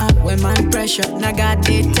 When man pressure, now God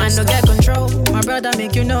did man no get control. My brother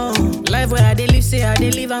make you know, life where I dey live, say I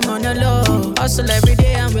dey live, I'm on the low. Hustle every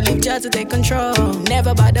day and we live just to take control.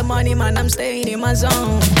 Never by the money, man, I'm staying in my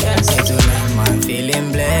zone. Yeah. Say tonight, man,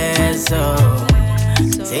 feeling blessed, oh.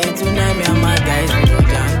 Say tonight, me and my guys, we go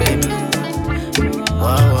down, baby.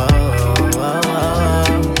 Whoa, whoa, whoa,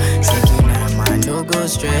 whoa. Say tonight, man, no go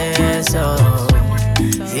stress, oh.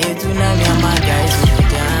 Say tonight, me and my guys, we go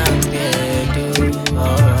down, baby.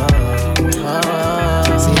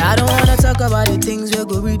 See, I don't wanna talk about the things that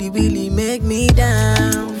go really, really make me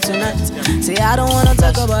down tonight. Say, I don't wanna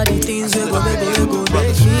talk about the things that go make me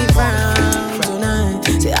frown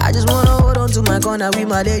tonight. Say, I just wanna hold on to my corner with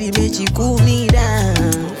my lady, make she cool me down.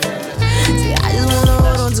 Say, I just wanna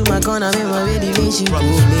hold on to my corner with my lady, make she cool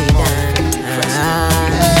me down.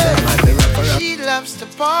 She loves to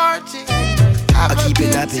party. I keep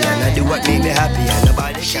it happy and I do what make me happy, and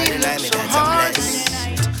nobody can deny me that I'm blessed.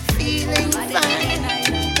 Feeling fine.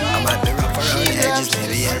 I might be rough around the edges,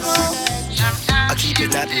 maybe, yes. I keep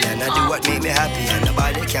it happy and I do what make me happy, and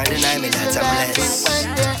nobody can deny me that I'm blessed.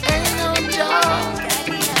 When there ain't no job,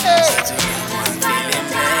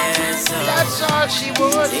 that's all she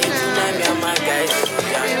wants now.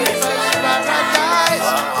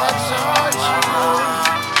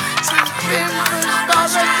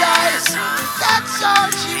 Paradise, that's all she wants. Paradise, that's all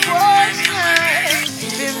she wants now.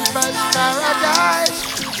 Pimpers paradise,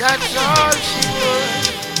 that's all she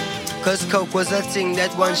wants. Cause coke was a thing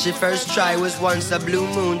that once she first tried, was once a blue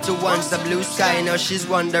moon to once a blue sky. Now she's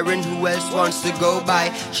wondering who else wants to go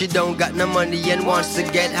by. She don't got no money and wants to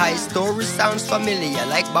get high. Story sounds familiar,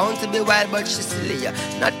 like bound to be wild but she's sillier.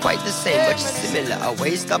 Not quite the same but she's similar. A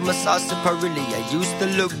waste of my sarsaparilla. Used to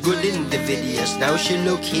look good in the videos, now she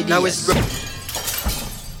look hideous. Now it's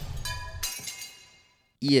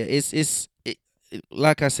yeah, it's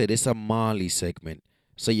like I said, it's a Marley segment.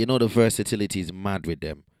 So you know the versatility is mad with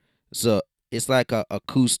them. So it's like a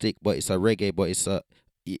acoustic, but it's a reggae, but it's a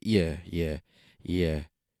yeah. And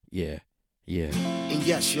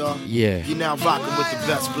yes, y'all. Yeah. You're now rocking with the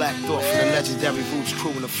best Black Thought from the legendary Roots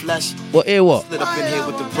crew in the flesh. Well, here what? Split up in here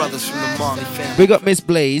with the brothers from the Marley family. Big up Miss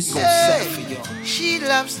Blaze. She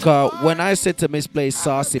loves Cause when I said to Miss Blaze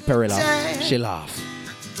Saucy Perilla, she laughed.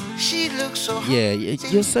 She looks so yeah,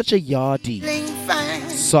 you're such a yardie. fine.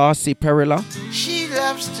 Saucy Perilla. She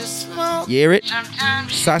loves to smoke. You hear it?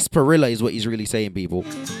 Sarsaparilla is what he's really saying, people.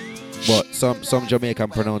 But some Jamaican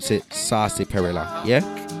pronounce it Saucy Perilla. Yeah?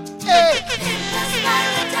 Hey.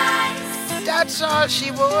 That's all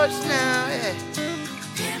she wants now. Hey.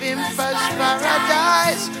 Pimpers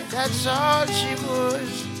paradise. That's all she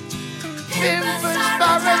wants. Pimpers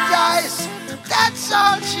paradise. That's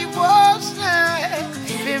all she wants now. Hey.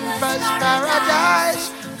 Pimpers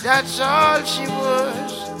paradise. That's all she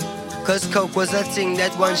wants. Cause coke was a thing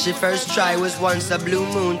that once she first tried was once a blue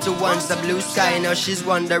moon to once a blue sky. Now she's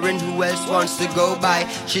wondering who else wants to go by.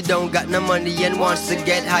 She don't got no money and wants to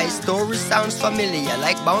get high. Story sounds familiar,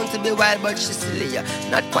 like bound to be wild but she's sillier.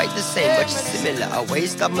 Not quite the same but she's similar. A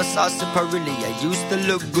waste of my sauce I used to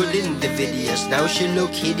look good in the videos, now she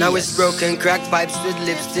look hideous. Now it's broken crack pipes with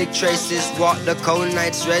lipstick traces. Walk the cold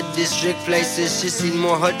nights, red district places. She's seen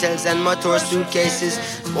more hotels and motor suitcases.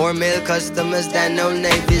 More male customers than no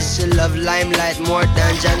navies. She love limelight more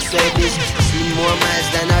than John Swabies. Seen more miles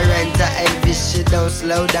than a renter Avis. She don't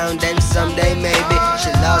slow down, then someday maybe.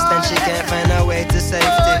 She lost and she can't find her way to safety.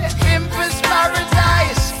 Pimp's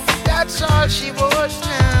paradise, that's all she was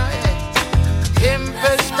now.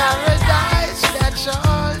 Pimp's paradise, that's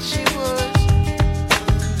all she was.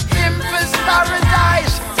 Pimp's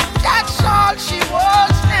paradise, that's all she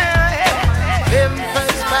was now.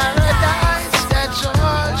 Pimp's paradise, that's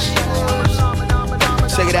all she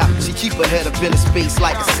was. Check it out, she keep her head up in space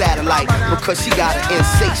like a satellite. Because she got an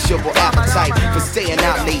insatiable appetite for staying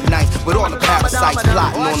out late nights with all the parasites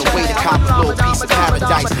plotting on the way to cop a little piece of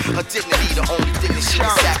paradise. Her dignity, the only thing that she can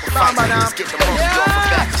sacrifice. Just get the monkey off her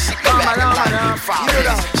back, she be back in like 5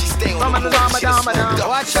 days. She stay on the move, she done smoked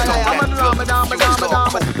up. She don't have the look, she was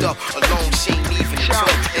all coked up. Alone, she ain't leaving the truck.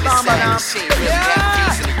 And it's sad, she ain't really have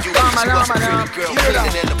reason to use. She was a pretty girl,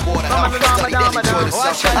 cleaner than the border. Studied and enjoyed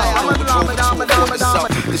herself. All over, drove her to afford herself.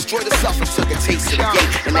 Destroyed herself and took a taste of the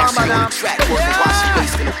gate. And now she on the track working while she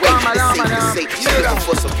wasting away. It's safe to say she looking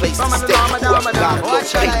for some place to stay. Whoever got a little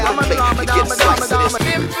cake on the plate to get a slice of this.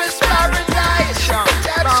 Pimp's paradise,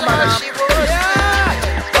 that's all she was.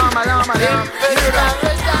 Pimp's paradise, that's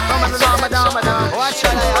all she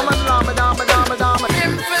was. Pimp's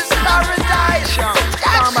paradise,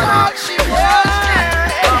 that's all she was.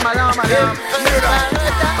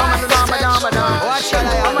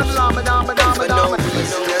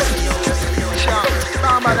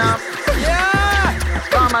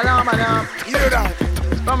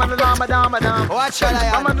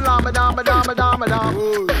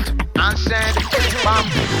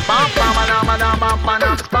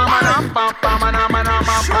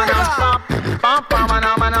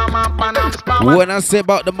 And said, when I say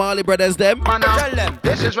about the Marley brothers, them tell them,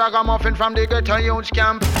 this is Ragamuffin from the ghetto youth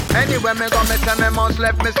camp. Anywhere me go, me tell me must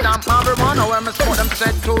left me stamp. Marijuana when me smoke them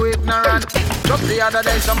said too ignorant. Just the other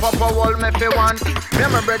day some papa wall me fi one. Me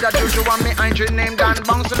my brother Juju and me Angel named Dan.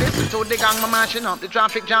 Bounce to listen to the gang, me mashing up the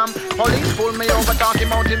traffic jam. Police pull me over talking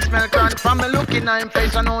about him smell crank. From me looking at him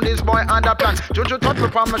face I know this boy had a plan. Juju touch me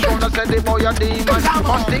from my shoulder said the boy a demon.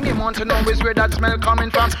 First thing he want to know is where that smell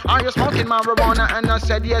coming from. Are you smoking marijuana? And I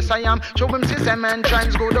said yes I am. Show him system and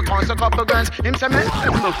trends go to cost a couple grants. Him say man.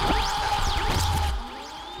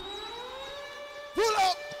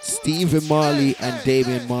 Stephen Marley and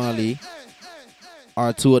Damien Marley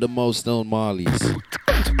are two of the most known Marleys.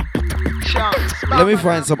 Let me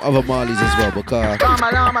find some other Marleys as well because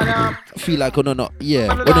I feel like we don't know them,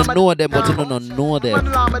 but we don't know them.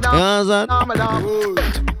 You understand?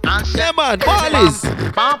 Yeah, man, Marleys.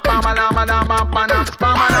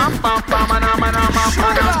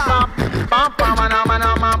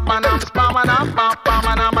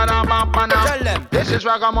 Tell them, this is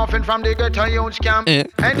Ragamuffin from the ghetto youth camp.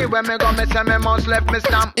 Anywhere me go, me say me must left me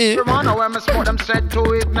stamp. Marijuana when me smoke them said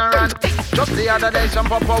too ignorant. Just the other day some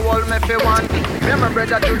papa wall me fi one. Me my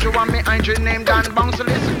brother Juju and me Angel named Dan. Bounce to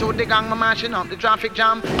listen to the gang, me mashing up the traffic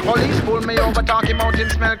jam. Police pull me over talking about him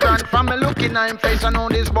smell crank. From me looking at him face I know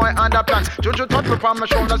this boy had a plan. Juju touch me from my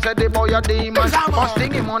shoulder said the boy a demon. First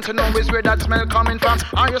thing he want to know is where that smell coming from.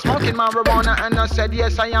 Are you smoking marijuana? And I said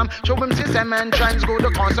yes I am. Show him system and trends go to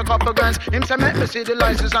cost a couple grants. Him say make me see the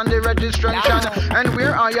license and the registration. And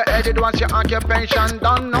where are you headed? What's your occupation?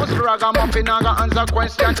 Don't know Ragamuffin I got answer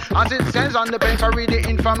question. As it says on the paper read the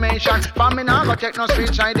information. For me now go take no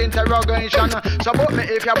street side interrogation. So book me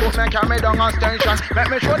if you book me carry me down a station. Let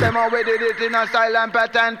me show them how we did it in a style and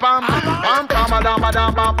pattern. Pam pam pam pam pam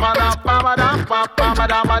pam pam pam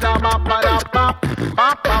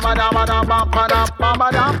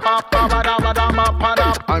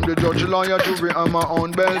I'm the judge, lawyer, jury, and my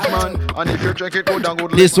own beltman. And if you check it, go down, go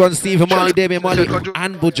to this one, Stephen Marley, Damien Marley,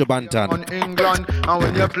 and Buju Banton. On England, and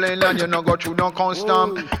when you play land, you no go through no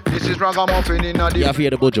custom. This is Ragamuffin in a you have to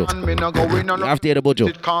hear the Buju. And me no go in on you have to hear the Buju.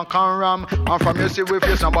 It can't ram. And from you see we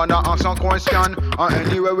face somebody ask some question. And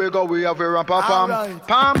anywhere we go, we have a rap a pam.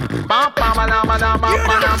 Pam, pam, pam, pam, pam,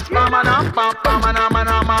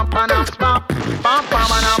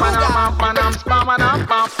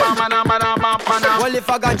 Well, if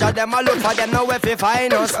a ganja them a look for them, now if you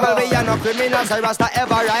find us. Well, we are no criminals, I rasta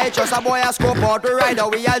ever righteous. A boy a scope out to ride,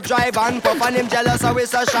 we all drive and puff. And him jealous, how we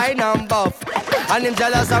so shine and buff. And him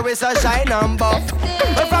jealous, how we so shine and buff.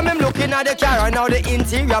 But from him looking at the car and now the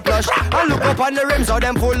interior plush. And look up on the rims, how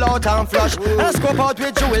them pull out and flush. And I scope out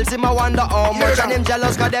with jewels, him I wonder how much. And him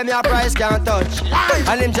jealous, cause them your price can't touch.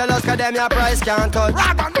 And him jealous, cause them your price can't touch.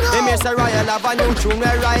 Him is a royal, have a new tune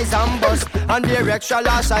where rise and bust. And the extra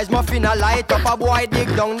large size muffin a light up. A boy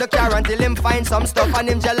dig down the car until him find some stuff. And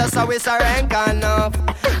him jealous, how it's a rank enough.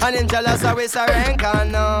 And him jealous, how it's a rank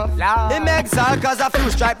enough. Him exalt cause a few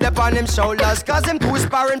stripes upon him shoulders. Cause him too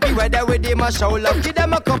sparring be where they with him a show love. Give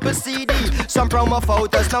them a couple CD, some promo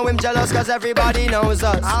photos. Now him jealous cause everybody knows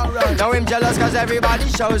us. Now him jealous cause everybody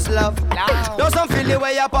shows love. Now some feel the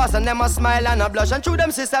way you pass and them a smile and a blush. And through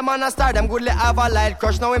them system and a star them goodly have a light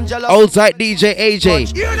crush. Now him jealous. Old tight DJ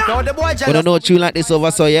AJ. Now the boy jealous. Wanna know a tune like this over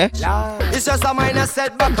so yeah? It's just a minor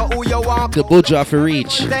setback of who you want. The Buju have to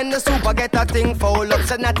reach. Then the super get a thing fold up.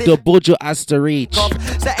 The Buju has to reach.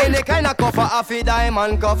 Say any kind of cuff a fi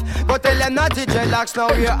diamond cuff. Go tell them not the dreadlocks now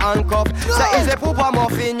we're handcuffed. Say is a pooper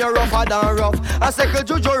muffin you're rougher than rough. And second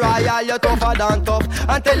Juju Royal you're tougher than tough.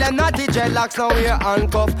 And tell them not the dreadlocks now we're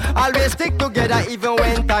handcuffed. Always stick together even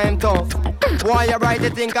when time tough. Why you bright you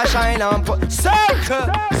think I shine and put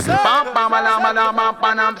Soca.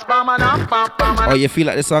 Oh, you feel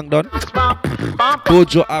like the song done?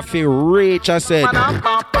 Buju have to reach, I said.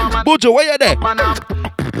 Buju, where you there?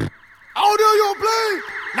 How do you play?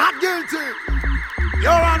 Not guilty.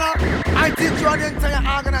 Your Honor, I think your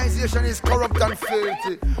entire organization is corrupt and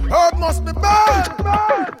filthy. Herb must be bad.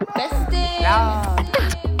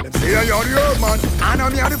 Them say you're the herb man, and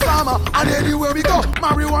I'm the farmer. And anywhere we go,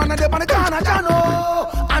 marijuana they on the corner,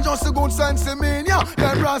 Jano. And just a good sense in me, yeah.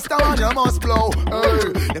 Them rasta man, you must blow.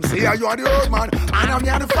 Hey. Them say you're the herb man, and I'm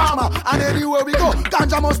the farmer. And anywhere we go,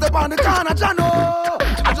 ganja must step on the corner, Jano.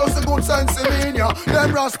 And just a good sense in me, yeah.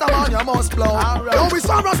 Them rasta man, you must blow. Don't be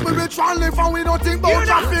so spiritual, live and we don't think about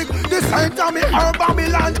traffic. This ain't time me herb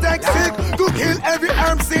Babylon take sick. To kill every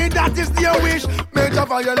herb seed that is their wish. Major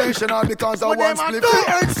violation all because of one split.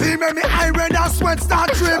 See me, I read and sweat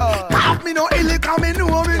start trip. Pop me no illy, come me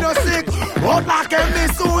know me no sick. What like a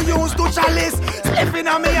miss who used to chalice. Slipping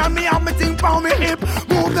on me and me think pound me hip.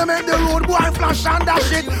 Move them in the road, boy flash and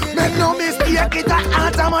dash it. Make no mistake, it a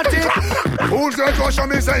automatic. Fools just rush on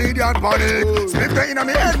me say idiot panic. Slip the in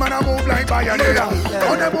me head, man, I move like bayonet.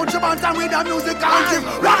 On the bunch of bantam with the music and trip.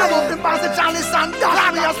 Rock above the past the chalice and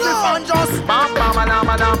dash me a slip and just.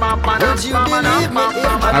 Would you believe me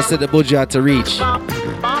if I said the Buju had to reach.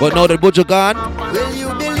 But now the Buju gone, will you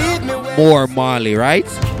believe me when more Marley, right?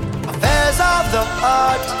 affairs of the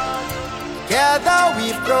heart, together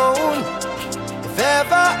we've grown, if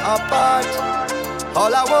ever apart.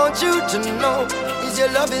 All I want you to know is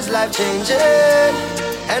your love is life changing,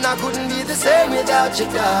 and I couldn't be the same without you,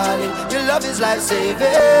 darling. Your love is life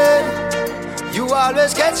saving. You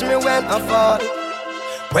always catch me when I fall.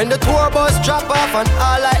 When the tour bus drop off and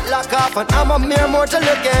all light lock off, and I'm a mere mortal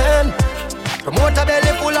again. Promoter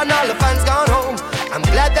belly full and all the fans gone home. I'm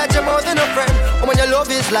glad that you're more than a friend. And when your love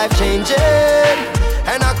is life changing,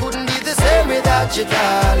 and I couldn't be the same without you,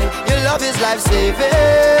 darling. Your love is life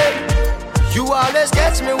saving. You always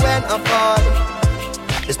catch me when I fall.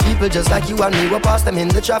 There's people just like you and me, we pass them in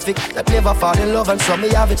the traffic that never fall in love, and some me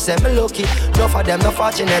have it, say me lucky. Enough of them not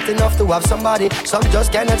fortunate enough to have somebody. Some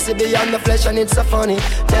just cannot see beyond the flesh, and it's so funny.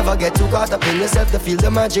 Never get too caught up in yourself to feel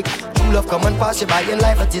the magic. True love come and pass you by in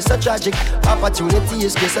life, it is so tragic. Opportunity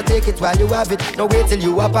is good, so take it while you have it. No wait till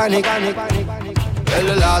you are panic. Well,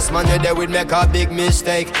 the last man you there would make a big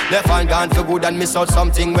mistake. Left and gone for good and miss out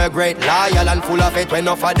something we're great. Loyal and full of it when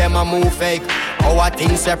enough of them a move fake. Our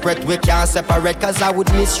things separate, we can't separate, cause I would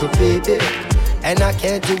miss you, baby. And I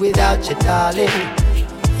can't do without you, darling.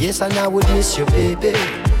 Yes, and I would miss you, baby.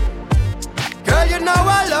 Girl, you know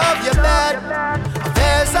I love you bad.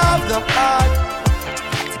 Affairs of the heart,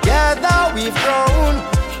 together we've grown.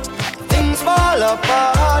 Things fall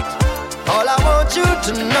apart. All I want you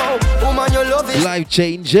to know, woman, your love is life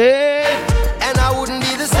changing, and I wouldn't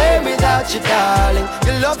be the same without you, darling.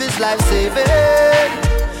 Your love is life saving.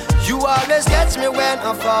 You always catch me when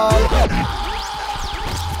I fall.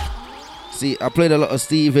 See, I played a lot of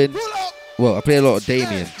Steven. Well, I played a lot of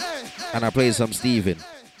Damien, and I played some Steven.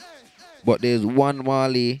 But there's one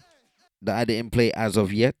Marley that I didn't play as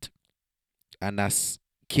of yet, and that's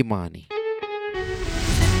Kimani.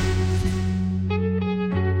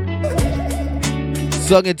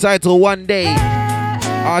 Song entitled One Day.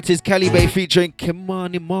 Artist Cali Bay featuring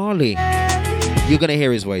Kimani Marley. You're gonna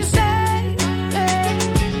hear his voice.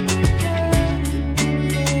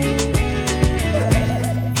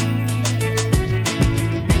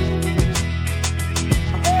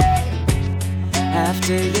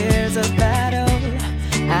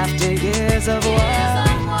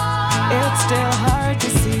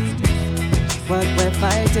 what we're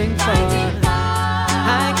fighting for.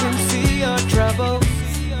 I can see your troubles,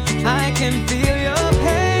 I can feel your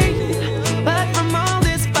pain, but from all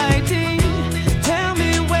this fighting, tell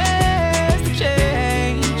me where's the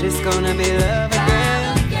change? It's gonna be love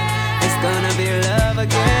again. It's gonna be love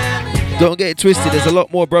again. Don't get it twisted, there's a lot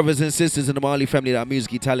more brothers and sisters in the Marley family that are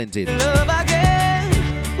musically talented. Love again,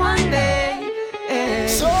 one day.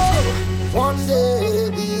 So, one day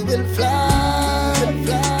we will fly. Things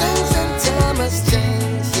and time has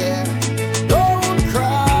changed, yeah. Don't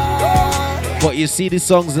cry. But you see the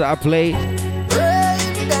songs that I play,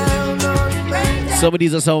 some of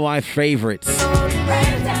these are some of my favorites.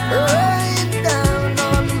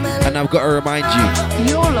 And I've got to remind you,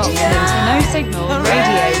 you're locked into No Signal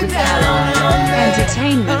Radio with Carlisle.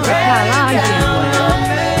 Entertainment with Carlisle.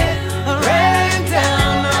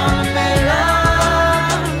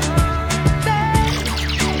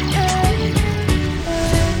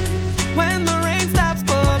 When the rain stops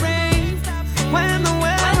pouring, when the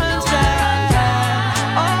well runs dry,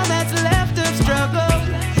 all that's left of struggle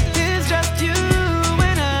is just you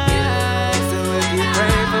and I. So if you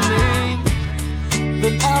pray for me,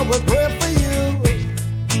 then I will pray for you.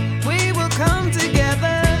 We will come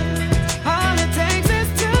together. All it takes is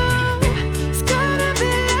two. It's gonna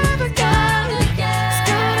be love again. It's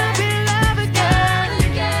gonna be love again.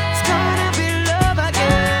 It's gonna be love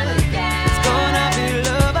again. It's gonna be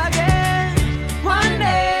love again. One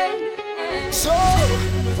day. So,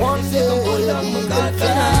 one day we will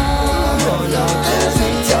fly.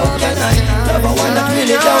 Love a one that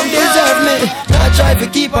really don't deserve me. Not try to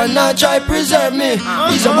keep and not try preserve me.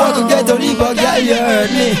 He's a boy to get to leave, but girl, you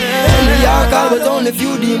heard me. In the York, I was only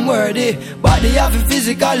few deemed worthy. Body have it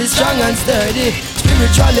physically strong and sturdy.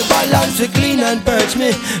 Spiritually balanced, we clean and purge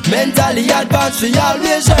me. Mentally advanced, we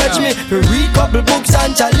always urge me. We read couple books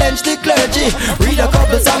and challenge the clergy. Read a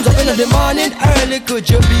couple psalms up in the morning early. Could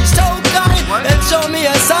you be so kind and show me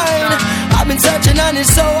a sign? I've been searching and it's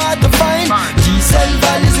so hard to find. Decent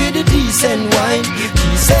valleys with a decent wine.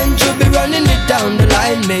 Decent you be running it down the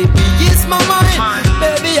line. Maybe it's my mind,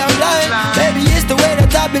 maybe I'm blind. Maybe it's the way that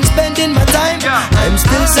I've been spending my time. I'm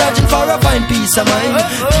still searching for a fine peace of mind.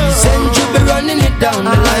 Decent you be running it down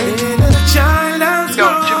the line. Child has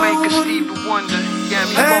grown, Jamaica Stevie Wonder,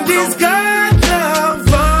 and he's got love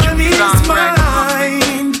on his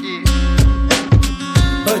mind.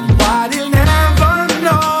 But what he'll never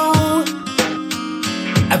know,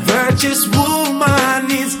 a virtuous woman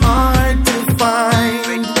is hard to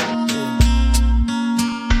find.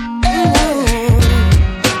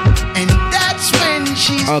 And that's when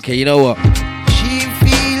she's okay, you know what? she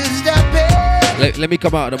feels the pain. Let me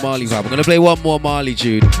come out of the Marley vibe. I'm gonna play one more Marley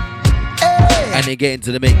tune and then get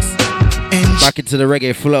into the mix. Back into the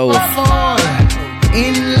reggae flow. Fall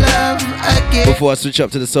in love again. Before I switch up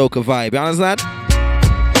to the soca vibe. You understand?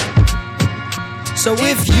 So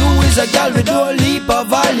if you is a gal with no leap of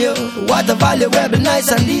value, what a valuable,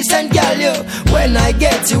 nice and decent gal you. When I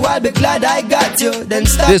get you, I'll be glad I got you. Then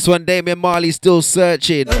stop. This one, Damien Marley still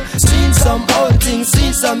searching. Seen some old things,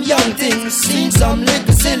 seen some young things, seen some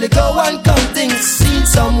little silly go and come things, seen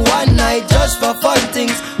some one night just for fun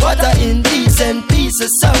things. What a indecent piece of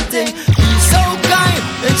something. Be so kind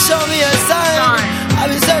and show me a sign.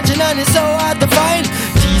 I've been searching and it's so hard to find.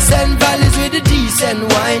 Decent valleys with a decent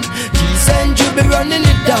wine. Decent you be running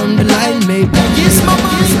it down the line. Maybe it's my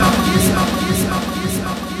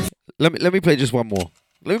mind. Let me play just one more.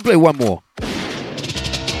 Let me play one more.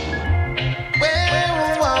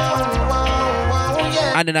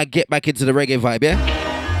 And then I get back into the reggae vibe, yeah?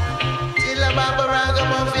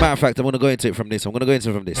 Matter of fact, I'm going to go into it from this. We are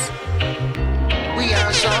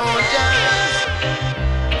soldiers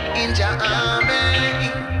in your army.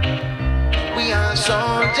 We are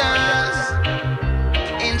soldiers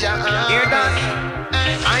in your army.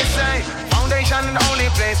 I say, foundation in the only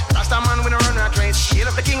place. Rasta man with a run rat race. Heal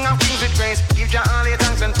up the king of kings with grace. Give Jah all your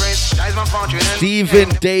thanks and praise. That is my fortune. Stephen,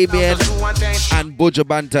 Damien, and Buju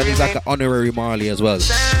Banton is like an honorary Marley as well.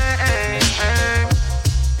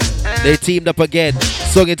 They teamed up again.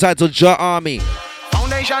 Song entitled Jah Army.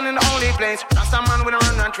 Foundation in the only place. Rasta man with a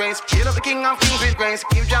run and trace. Heal up the king of kings with grace.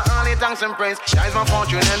 Give Jah all your thanks and praise. That is my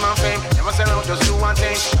fortune and my fame. Never sell out, just do one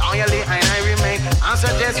thing. All you lay and I remain. I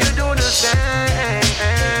suggest you do the same.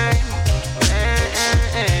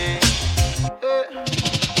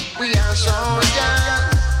 We are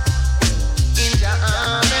soldiers in your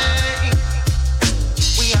army.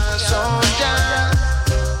 We are soldiers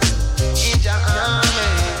in your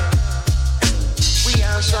army. We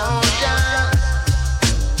are soldiers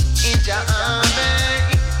in your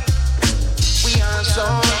army. We are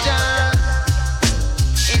soldiers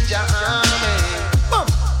in your army.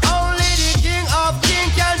 Only the king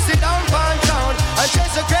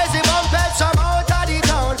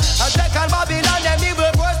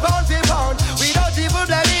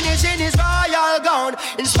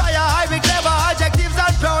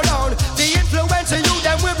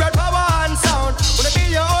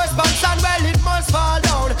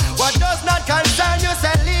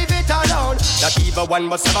never one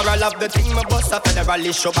but several of the thing my boss a federal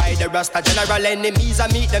issue by the Rasta general enemies I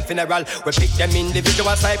meet them funeral. We pick them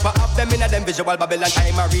individual sniper up them in a them visual Babylon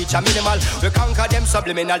time I reach a minimal. We conquer them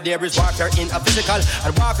subliminal. There is warfare in a physical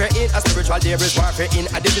and warfare in a spiritual. There is warfare in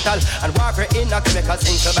a digital and warfare in a chemical.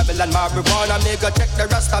 Into Babylon marijuana me go check the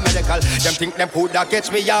Rasta medical. Them think them coulda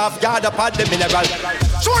catch me off guard upon the mineral.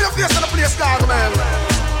 Show your face in the place dog man.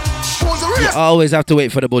 You always have to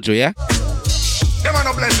wait for the budget, yeah? Them are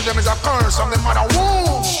no blessing, them is a curse from the mother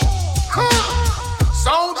womb.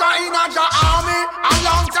 Soldier in a your army, a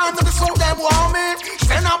long time to the soul them want me.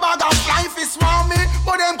 Send a bag of life is want me,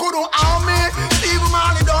 but them couldn't harm me. Steve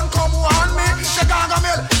Marley don't come on me. Chicago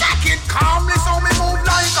Mill, take it calmly, so me move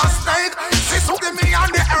like a snake. Sis who give me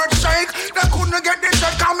and the earth shake. They couldn't get the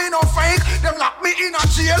check, come me no fake. Them lock me in a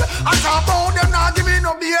jail, and talk about them not give me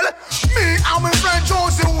no bail. Me and my friend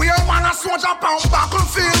Josie, we a man a soldier pound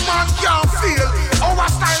battlefield, man can't feel. Our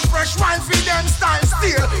style fresh, wifey them style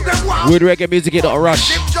still. Them want with reggae music, it don't rush.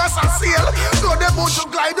 ship just a sail. So them want to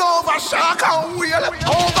glide over shark and whale.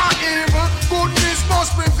 Over evil, goodness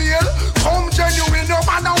must prevail. Come genuine, no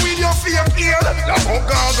matter with your fear feel. Like how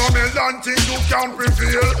government don't think you can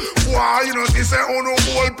prevail. Why you know this say oh no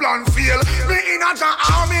whole plan fail. Me in a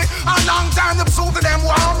army, a long time the pursuit of them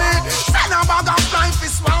want me. Send a bag of life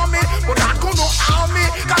is want me, but that could no harm me.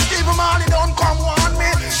 Cause Steve Marley don't come on me.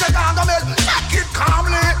 Chicago Mill, take it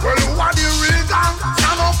calmly. Well you are the real gang,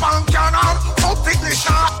 stand up and cannon. Up the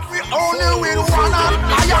shot, we only win one hand.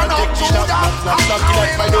 I am not Judah, I'm knocking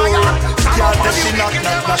at my door. Can't tell me knocking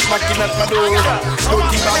at my door.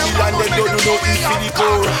 Dirty Babylon, they don't do nothing for the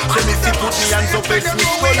poor. Say me fi put me hands up, it's me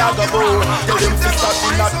skull I go bow. Tell them to stop the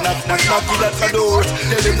knocking at my door.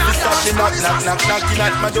 Tell them to stop the knocking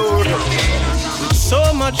at my door. With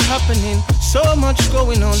so much happening, so much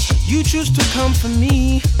going on, you choose to come for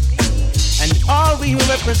me. And all we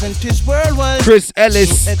represent is worldwide. Chris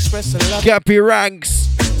Ellis, express a love. Gappy Ranks.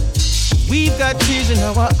 We've got tears in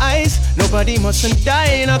our eyes. Nobody mustn't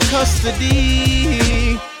die in our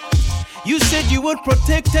custody. You said you would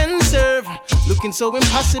protect and serve. Looking so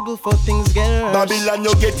impossible for things get worse. Babylon,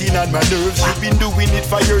 you're getting on my nerves. You've been doing it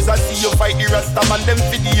for years. I see you fight the Rasta man, them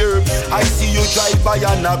for the herbs. I see you drive by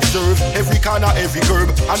and observe every corner, every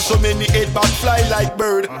curb, and so many head back fly like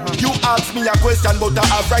bird. You ask me a question, but I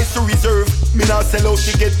have rights to reserve. Me now sell out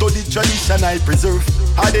to get to the tradition I preserve.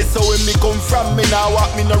 How they saw when me come from, me now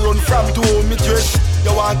walk, me no run from to hold me dress.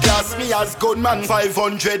 You want class me as gunman,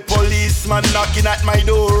 500 policeman knocking at my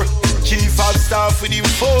door. Chief of staff with him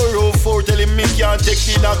 404 telling me can't take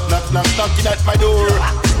the knocking at my door.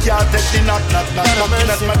 Can't take the knocking at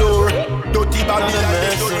my door. Dirty Babylon,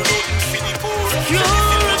 they don't know for the poor. You're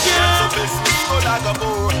a girl.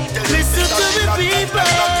 Listen to the people.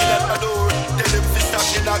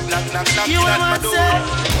 You and I say,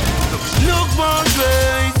 look both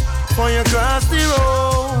ways for you cross the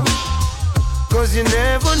road. Cause you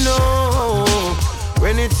never know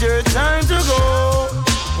when it's your time to go.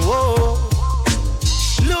 Whoa.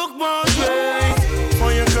 Look both ways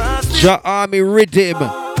for you cross the road. Ja Army Rhythm.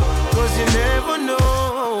 Cause you never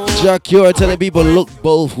know. Jack, you're telling people look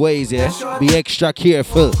both ways, yeah? Be extra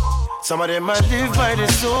careful. Some of them might live by the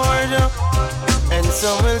sword, and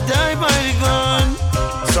some will die by the gun.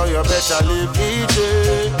 So you better live each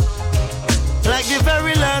day like the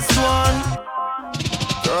very last one.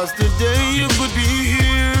 Cause today you could be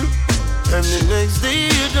here, and the next day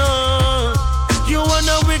you're done. You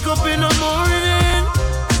wanna wake up in the morning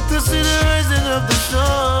to see the rising of the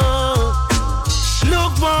sun.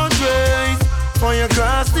 Look both ways for you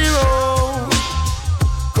cross the road.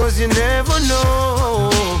 Cause you never know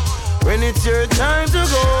when it's your time to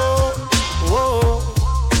go. Whoa.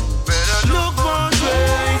 Better look both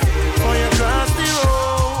ways for you cross the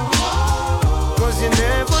road. Cause you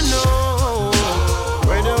never know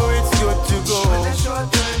whether it's good to go.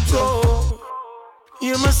 Go.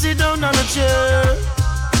 You must sit down on a chair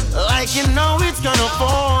like you know it's gonna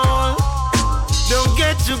fall. Don't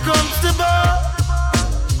get too comfortable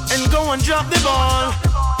and go and drop the ball.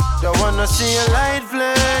 Don't wanna see a light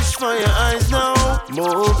flash for your eyes now.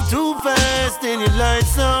 Move too fast and your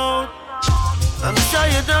lights out. I'm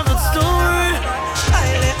tired of the story.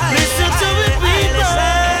 Listen to the people.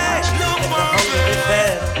 Look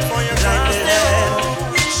for your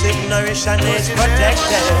Ignition is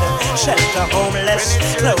protected. Shelter homeless,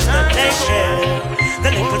 clothes not naked. The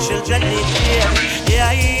little children need care.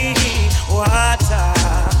 Yeah, water.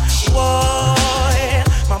 Boy,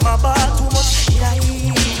 mama bought too much. Yeah,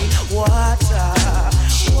 water.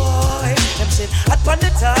 Boy, them sit upon the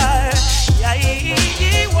tire.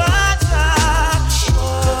 Yeah, water.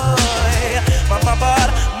 Boy, mama bought.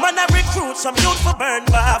 Man, I recruit some youth for burn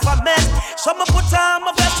bar for men. Some put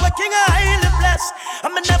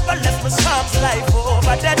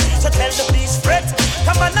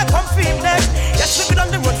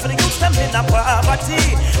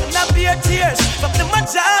poverty. And I bear tears from the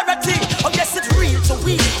majority. Oh yes, it's real to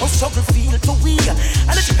we. Oh, struggle feel to we.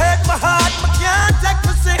 And it hurt my heart, but can't take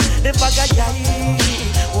to see. The bagay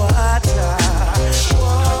water.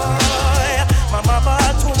 Boy, mama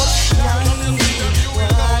bought too much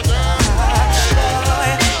water.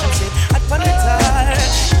 Boy, I'm saying at one time.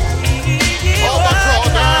 Overthrow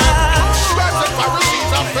them. Scribes and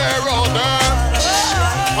Pharisees are fair order.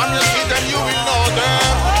 When you see them, you will know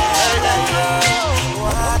them.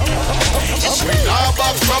 We are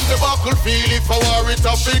back from the battlefield. If I war it,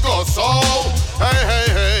 I figure so. Hey, hey,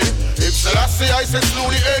 hey. If Selassie I say slew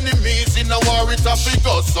the enemies in a war, it a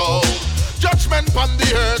figure so. Judgment on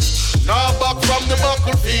the earth. Now back from the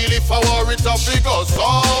battlefield. If I war it, a figure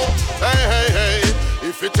so. Hey, hey, hey.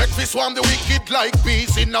 If you take this one, the wicked like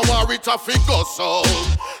bees in a war, it a figure so.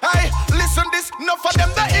 Hey, listen this, enough of them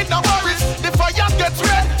that in a worries. The fire gets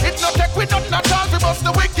red, it no take with nothing at all. We bust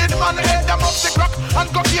the wicked man, head them up the crack. And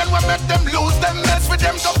cocaine we make them lose them mess with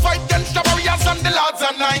them to fight against the warriors and the lads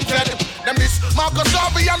anointed. Them is Marcus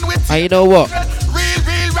Garvey and with. And you know what?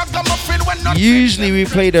 Real ragamuffin when not. Usually we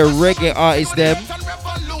play the reggae artists them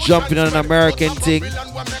jumping on an American thing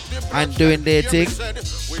and doing their thing.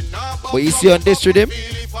 But you see on this rhythm,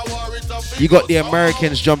 you got the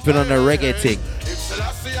Americans jumping on a reggae thing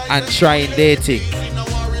and trying their thing.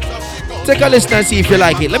 Take a listen and see if you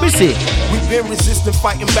like it. Let me see. We've been resisting,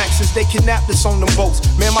 fighting back since they kidnapped us on them boats.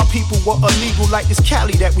 Man, my people were illegal like this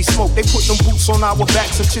Cali that we smoke. They put them boots on our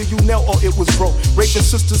backs until you knelt or it was broke. Raping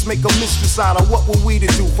sisters make a mistress out of what were we to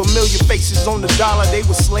do? Familiar faces on the dollar, they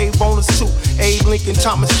were slave owners too. Abe Lincoln,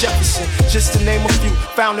 Thomas Jefferson, just to name a few.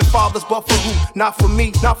 Founding fathers, but for who? Not for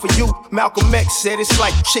me, not for you. Malcolm X said it's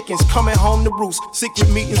like chickens coming home to roost. Secret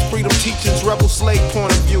meetings, freedom teachings, rebel slave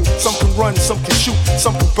point of view. Some can run, some can shoot,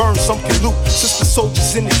 some can burn, some can loot. Sister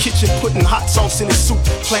soldiers in the kitchen putting hot sauce in his soup.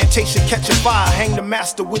 Plantation catching fire, hang the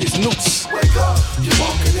master with his noose. Wake up, you're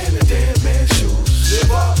walking in a dead man's shoes.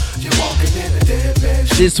 Live up, you're walking in a dead man's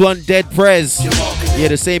shoes. This one, Dead Prez. Yeah,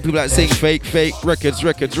 the same people that sing fake records.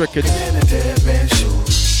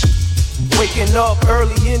 Waking up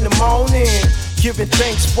early in the morning, giving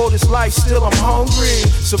thanks for this life, still I'm hungry.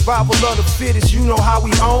 Survival of the fittest, you know how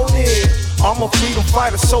we own it. I'm a freedom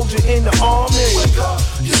fighter, soldier in the army.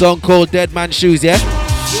 Song called Dead Man Shoes, yeah?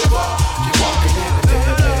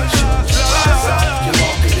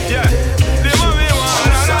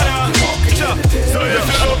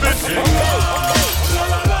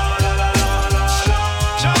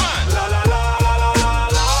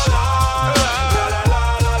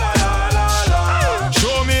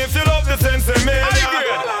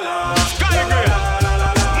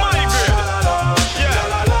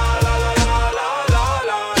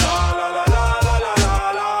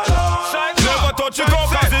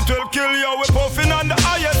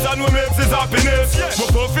 Happiness. We're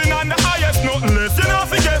puffing on the highest, nothing less. You know,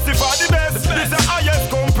 forget if I the best. This the highest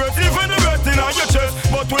compressive with the rest in on your chest.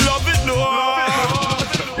 But we love it, no.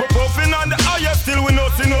 We're puffing on the highest, still we not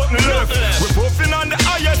see nothing left. We're puffing on the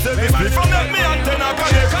highest, every split from that me antenna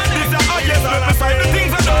connect. This the highest, let me find the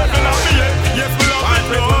things that don't belong to me yet. Yes, we love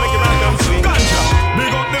it, no. Ganja,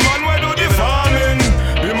 big up the man, why do the farming?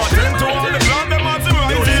 Be my tend to all the plant, them as the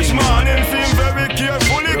right each morning. Seem very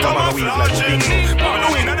carefully camouflaging.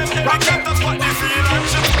 I can't that's what they feel and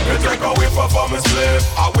shit. Me take a whiff off of my slip.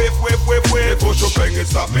 I whiff. Push up and it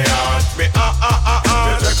stop me on. Me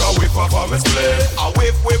Me take a whiff off of my slip. I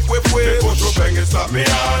whiff. Push up and it stop me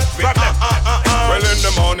on. Me Well in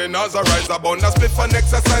the morning as I rise, I bun a spliff and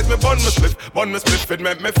exercise. Me bun me spliff, it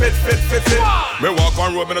make me fit. Me walk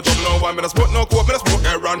on road, me no trouble no one. Me no smoke no coke, me no smoke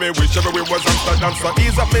air around me. Whichever way was Amsterdam, so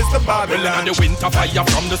ease up Mr. Babylon. The winter fire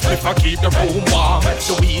from the spliff, I keep the room warm.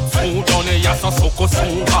 The weed smooth on it, yes, I Soca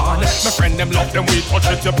smooth on. My friend them love them weed,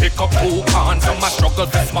 touch it, you pick up two cans. So my struggle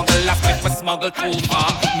to smuggle, I split, me smuggle too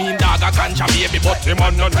far. Me and dog a ganja baby, but him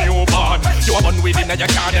on no newborn. You a bun weed in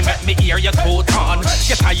your garden, make me hear your coat on.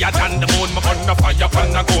 Get higher than the moon, my bun the fire,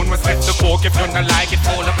 pan a gun. We split the coke, if you don't like it,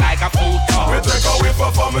 fold up like a futon. Me take a whiff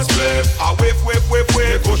off of my spliff. I whiff.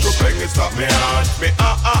 Push up and it stop me on. Me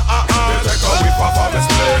Me take a whiff off of my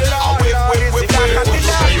spliff. I whiff. Push up and it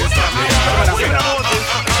stop me on.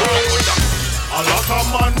 A lot of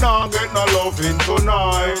man now get no loving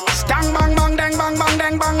tonight. Stang bang bang dang bang bang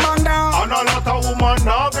dang bang bang down. And a lot of woman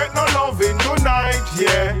now get no loving tonight,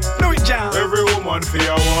 yeah. Do it, John. Every woman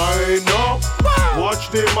feel wind up. Wow. Watch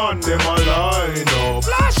the man, them a line up.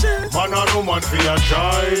 Flash it. Man and woman feel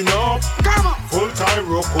shine up. Come on. full time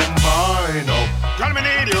rock combine up. Girl, me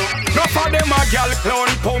need you. No for them a girl clown,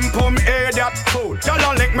 pum pum, hear that fool. Girl,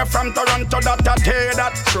 I link me from Toronto, that I hear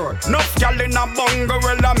that. Sure. Enough girl in a bungle,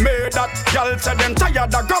 well I made that. Girl say them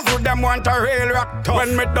tired of go through, them want a real rock. Tough.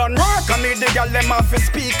 When me done work, I need the girl them have to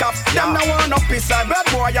speak up. Them no want no piece of bad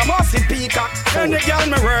boy, I must see peacock. Any girl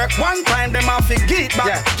me work, one time them have to get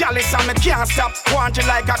back. Girl, it's me can't stop, want you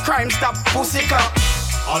like a crime stop, pussy cop.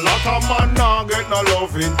 A lot of man now get no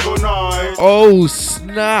loving tonight. Oh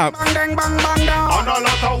snap! Bang, bang, bang, down. And a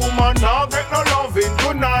lot of woman now get no loving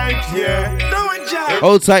tonight. Yeah. Do it, Jack.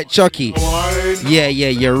 Hold tight, Chucky. Yeah,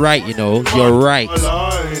 you're right. You know, you're right.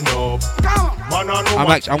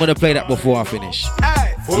 I'm gonna play that before I finish.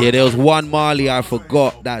 Yeah, there was one Marley I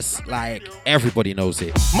forgot. That's like everybody knows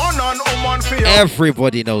it.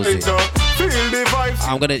 Everybody knows it.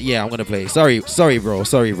 I'm gonna play. Sorry, bro.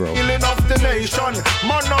 Feeling of the nation.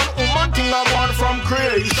 Man and woman thing I want from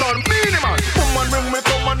creation. Minimal. Woman bring me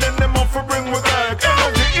come and then them off bring me back.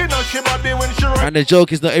 Energy in her she body when she run. And the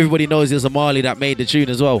joke is not everybody knows there's a Marley that made the tune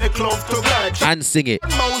as well. And sing it.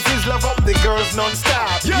 Moses love up the girls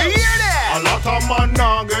non-stop. You hear that? A lot of man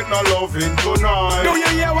now get no loving tonight. Do you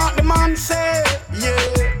hear what the man say? Yeah.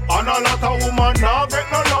 And a lot of woman now get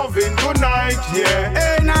no loving tonight. Yeah.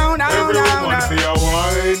 Hey, now. Every woman feel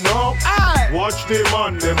wine up. Watch the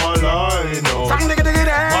man them a line up.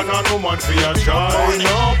 Man and woman feel shine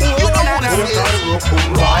up.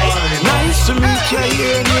 Nice to meet you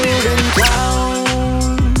here in town.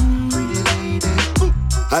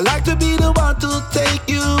 I like to be the one to take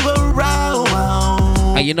you around.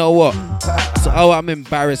 And you know what? So I'm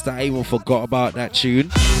embarrassed that I even forgot about that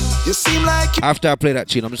tune. You seem like after I play that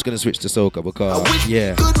tune, I'm just gonna switch to Soca because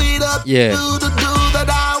yeah. Do that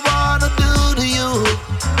I wanna do to you.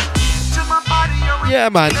 To my body, yeah,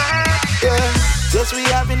 man. Yeah, just we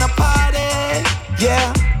having a party.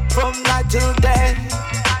 Yeah, from night till day.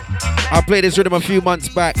 I played this rhythm a few months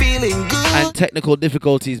back, feeling good, and technical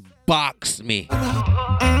difficulties boxed me.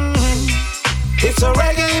 It's a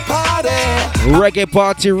reggae party. Reggae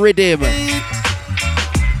party rhythm.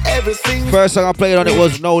 Everything. First song I played on it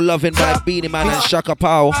was No Loving by Beanie Man and Shaka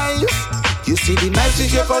Pow. You see the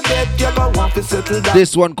message you're gonna get, you're gonna want to settle down.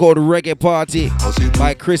 This one called Reggae Party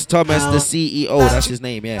by Chris Thomas, the CEO. That's his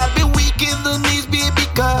name, yeah. I've been weak in the knees, baby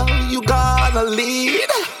girl. You gonna lead.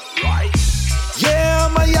 Yeah,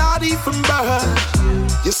 I'm a yardie from birth.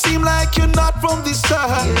 You seem like you're not from this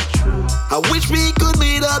earth. I wish we could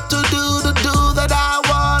meet up to do that I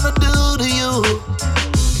wanna do to you.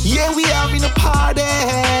 Yeah, we having a party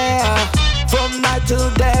from night till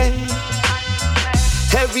day.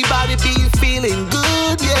 Everybody be feeling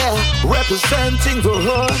good, yeah. Representing the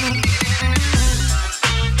hood.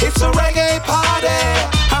 It's a reggae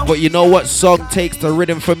party. But you know what song takes the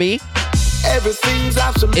rhythm for me? Everything's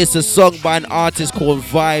absolute. It's a song by an artist called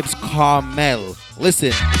Vibes Carmel.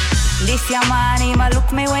 Listen. This your man, him a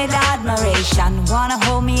look me with admiration. Wanna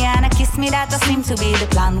hold me and a kiss me, that does seem to be the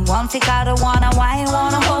plan. One tick out of one, why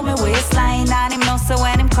wanna hold me waistline. And him know so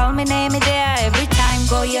when him call me name, me there every time.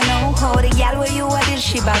 Go, you know how the gal where you are,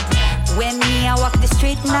 she bad. When me I walk the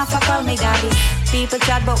street, now for call me daddy. People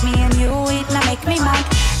chat about me and you, it now make me mad.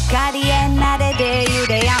 Got the end of the day, you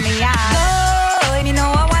they are me out. Oh, and you know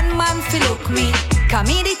a one man feel look me. Cause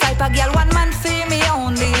me the type of girl, one man feel me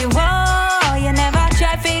only. Whoa, you never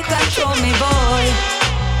try to control me, boy.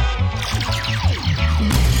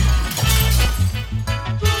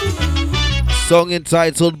 Song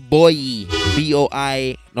entitled Boy,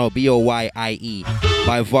 B-O-Y-I-E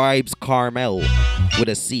by Vibes Carmel with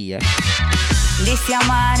a C, yeah? This your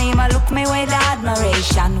man, him a look me with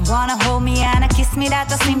admiration. Wanna hold me and a kiss me, that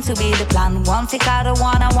does seem to be the plan. One tick out of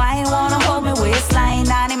one, why wanna hold me waistline.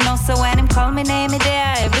 And him know so when him call me name, me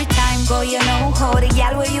there every time. Go, you know how the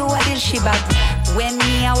gal where you are, she bad. When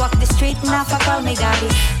me I walk the street, now for call me daddy.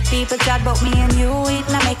 People chat about me and you, it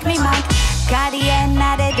now make me mad. Got the end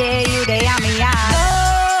of the day, you they are me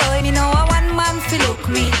out. Oh, and you know a one man feel look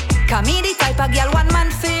me. Cause me the type of girl, one man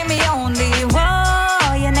feel me only.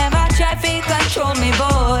 Whoa, you never try to control me,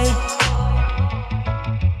 boy.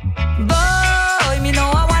 Boy, me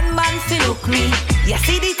know a one man feel look me. You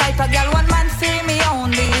see the type of girl, one man feel me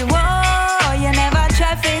only. Whoa, you never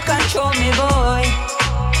try to control me, boy.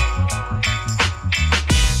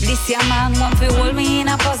 This your man want to hold me in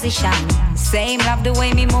a position. Same love the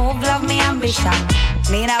way me move, love me ambition.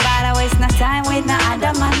 Me not bother waste no time with no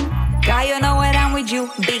other man. Cause you know when I'm with you,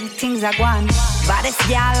 big things are gone. Baddest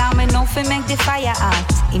girl, I'm enough to make the fire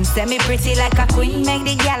hot. Him say me pretty like a queen, make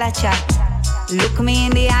the gal a chat. Look me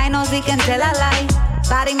in the eye, knows he can tell a lie.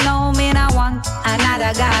 But him know me not want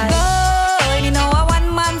another guy. Oh, you know a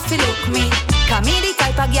one man feel look me. Cause me the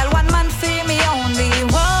type of girl, one man feel me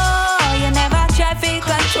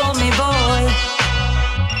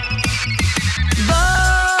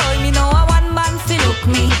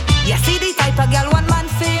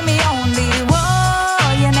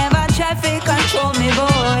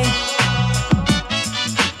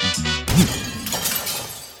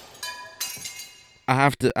I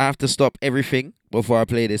have to stop everything before I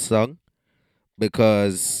play this song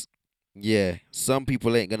because yeah, some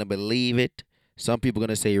people ain't gonna believe it. Some people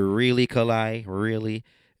gonna say, really, Kalai? Really?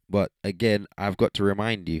 But again, I've got to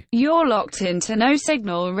remind you. You're locked into No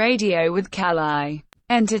Signal Radio with Kalai.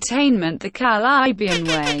 Entertainment the Caribbean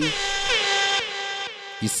way.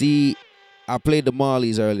 You see, I played the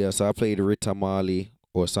Marleys earlier, so I played Rita Marley,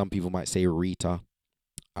 or some people might say Rita.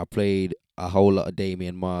 I played a whole lot of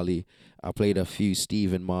Damian Marley. I played a few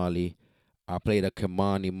Stephen Marley. I played a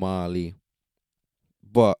Kamani Marley.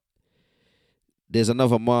 But there's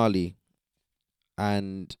another Marley,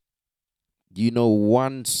 and you know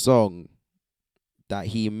one song that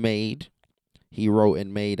he wrote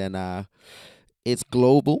and made, and it's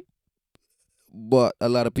global, but a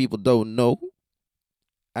lot of people don't know,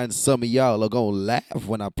 and some of y'all are gonna laugh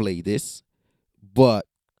when I play this, but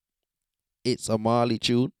it's a Marley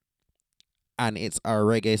tune, and it's a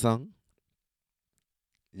reggae song.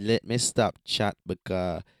 Let me stop chat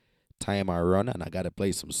because time I run and I gotta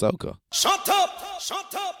play some soca. Shut up!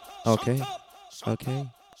 Shut up! Okay.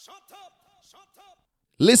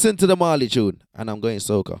 Listen to the Marley tune, and I'm going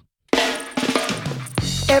soca.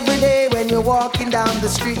 Every day when you're walking down the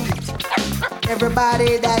street,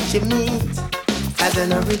 everybody that you meet has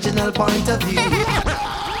an original point of view.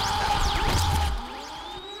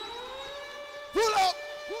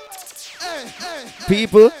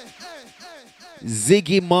 People,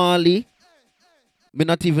 Ziggy Marley, me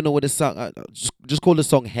not even know what the song, just call the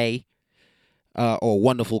song Hey, or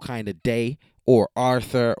Wonderful Kind of Day, or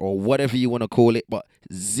Arthur, or whatever you want to call it, but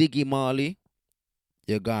Ziggy Marley,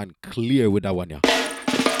 you're gone clear with that one, yeah.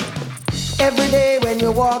 Every day when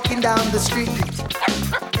you're walking down the street,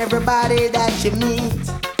 everybody that you meet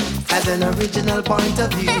has an original point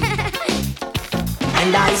of view.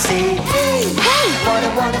 And I say, hey, what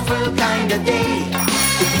a wonderful kind of day.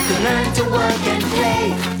 If you can learn to work and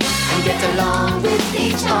play and get along with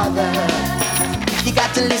each other. You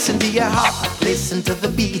got to listen to your heart, listen to the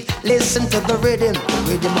beat, listen to the rhythm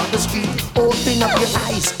of the street. Open up your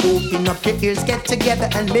eyes, open up your ears, get together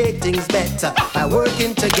and make things better by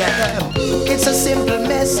working together. It's a simple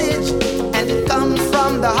message and it comes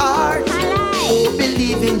from the heart. Oh,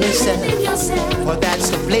 believe in yourself, for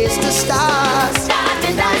that's the place to start.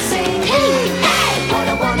 And I say, hey, what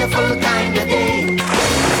a wonderful kind of day. You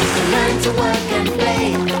can learn to work and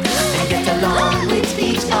play and get along with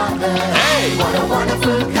each other. Hey, what a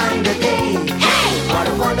wonderful kind of day. Hey, what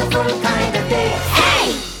a wonderful kind of day.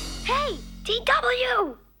 Hey, hey,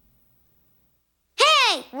 TW.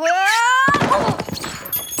 Hey, whoa.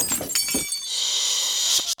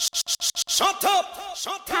 Shut up!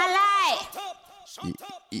 Shut up!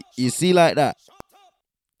 You see like that?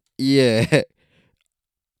 Yeah.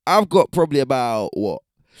 I've got probably about,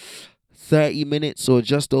 30 minutes or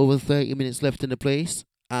just over 30 minutes left in the place.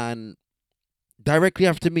 And directly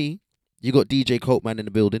after me, you got DJ Copeman in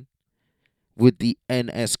the building with the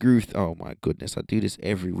NS Groove. Oh my goodness, I do this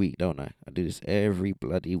every week, don't I? I do this every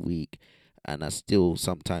bloody week. And I still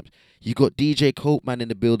sometimes. You got DJ Copeman in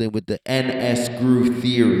the building with the NS Groove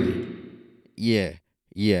Theory.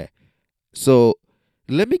 Yeah. So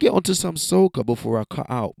let me get onto some soca before I cut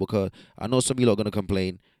out, because I know some of you lot are going to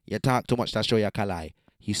complain. You talk too much, that show you Kalai.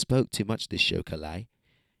 You spoke too much this show, Kalai.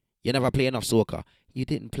 You never play enough soca. You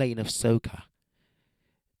didn't play enough soca.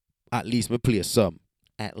 At least me play some.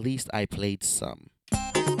 At least I played some.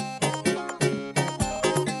 Good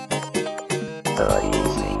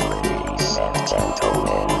evening, ladies and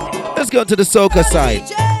gentlemen. Let's go to the soca side.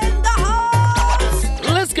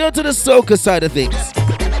 Let's go to the soca side of things.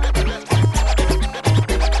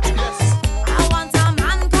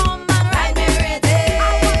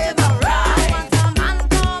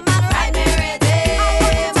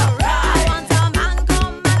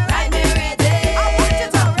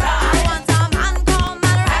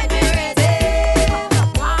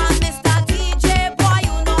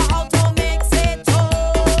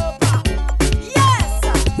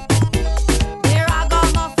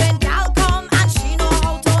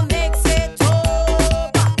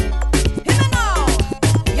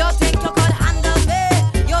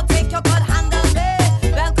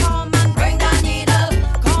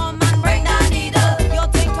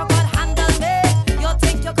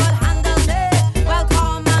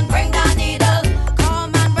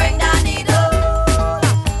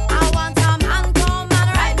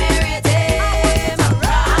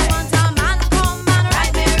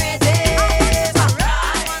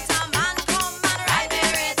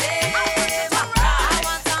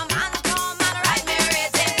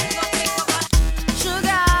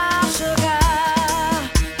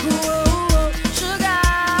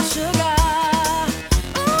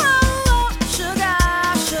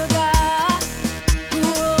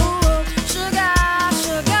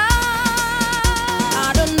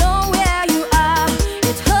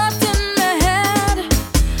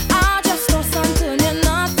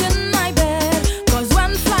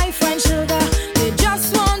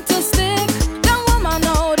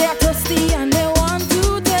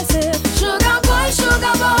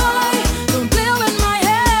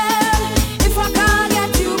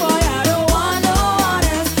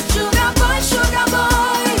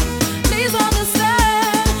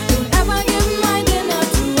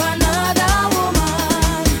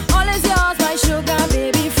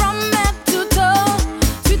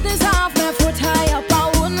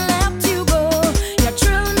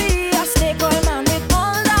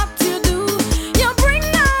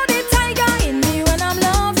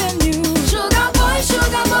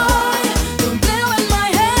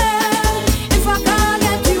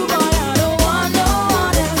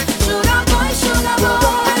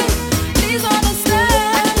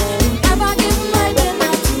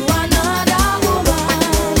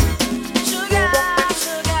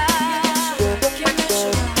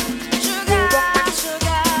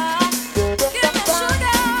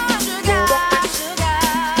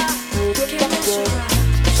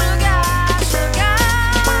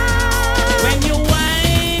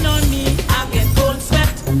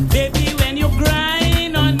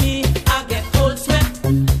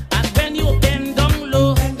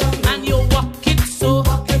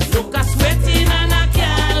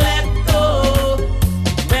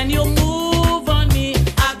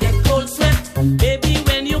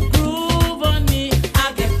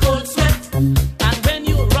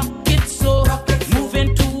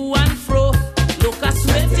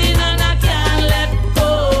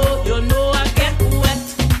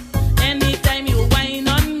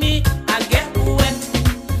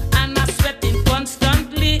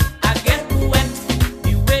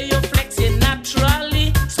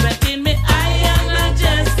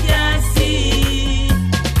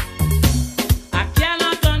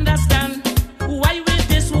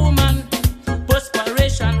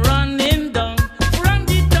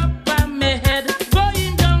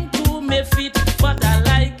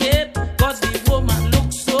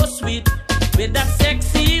 it with that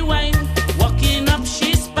sexy wine. Walking up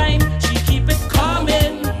she spine, she keep it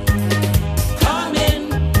coming, coming,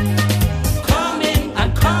 coming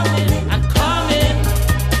and coming and coming.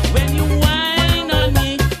 When you whine on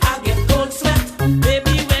me, I get cold sweat.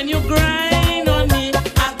 Baby, when you grind on me,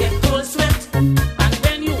 I get cold sweat. And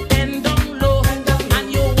when you bend down low and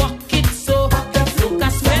you walk it so, look a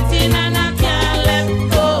sweating and I can't let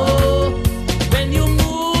go. When you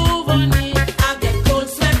move on me, I get cold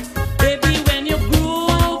sweat. Baby, when you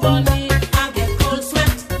groove on me, I get cold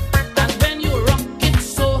sweat. And when you rock it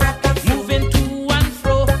so, moving to and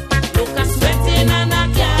fro, look a sweating and I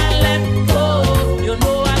can't let go. You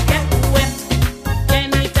know I get wet.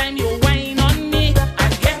 Anytime you whine on me, I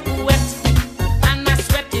get wet. And I'm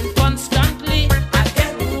sweating constantly, I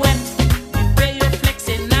get wet. The way you're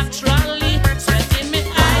flexing naturally, sweating me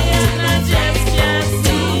I and I just can't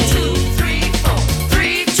see. 1, 2, 3, 4,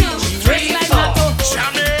 3, 2, 3, 4.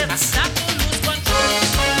 I start to lose control,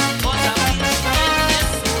 but I will defend your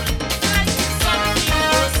soul. Like some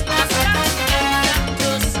heroes, I start to get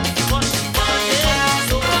cactus, but the body,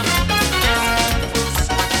 so I'm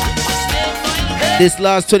This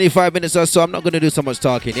last 25 minutes or so, I'm not going to do so much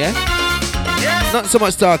talking, yeah? Not so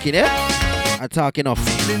much talking, yeah? I'm talking off.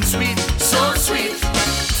 Feeling sweet, so sweet,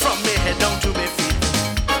 from me head down to me feet.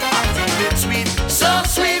 I'm feeling sweet, so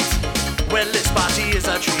sweet. Well, this party is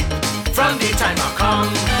a treat. From the time I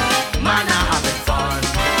come, man, I'm having fun.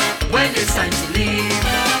 When it's time to leave,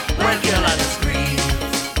 well, girl, I just grieve.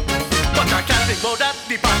 But I can't think about that.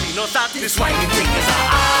 The party knows that this whining thing is a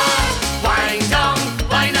art. Wind down,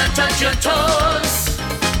 wine and touch your toes.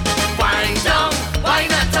 Wind down,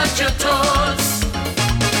 wine and touch your toes.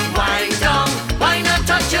 Wind down, wine and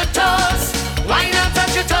touch your toes. Wine and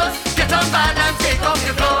touch your toes. Get on bad and take off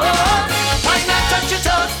your clothes. Wine and touch your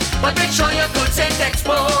toes, but make sure your goods ain't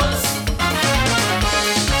exposed.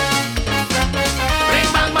 Ring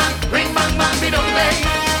bang bang, me don't lay.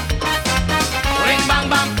 Ring bang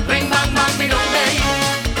bang, me don't lay.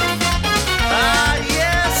 Ah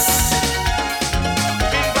yes.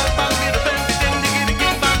 Ring bang bang, me don't bang, ding ding ding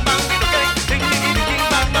ding bang bang, me don't bang, ding ding ding ding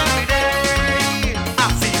bang bang, me day.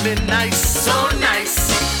 I'm feeling nice, so nice.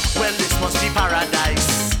 Well, this must be paradise.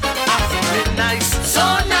 I'm feeling nice, so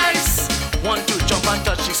nice. Want to jump and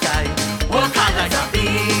touch the sky. Work hard like a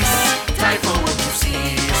beast. Time for what you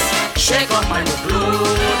seize. Shake off my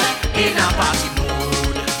mood in a party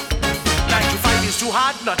mood. 9 to 5 is too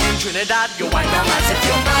hard, not in Trinidad. You wind down as if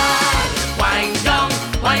you're mad. Wind down,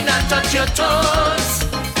 wine and touch your toes.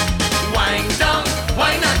 Wind down,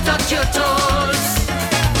 wine and touch your toes.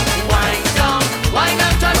 Wind down, wine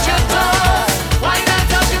and touch your toes. Wine and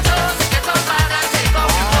touch your toes. Get on bad and take off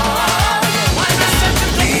your clothes. Wine and touch your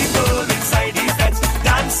toes. People inside the fence,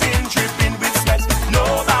 dancing, tripping with sweat.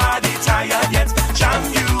 Nobody tired yet. Jam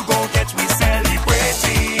you go get we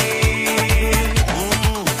celebrating.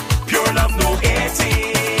 Pure love, no hating.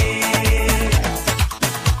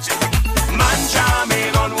 Man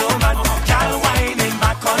jamming on woman, gal whining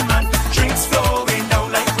back on man. Drinks flowing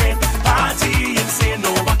down like rain. Party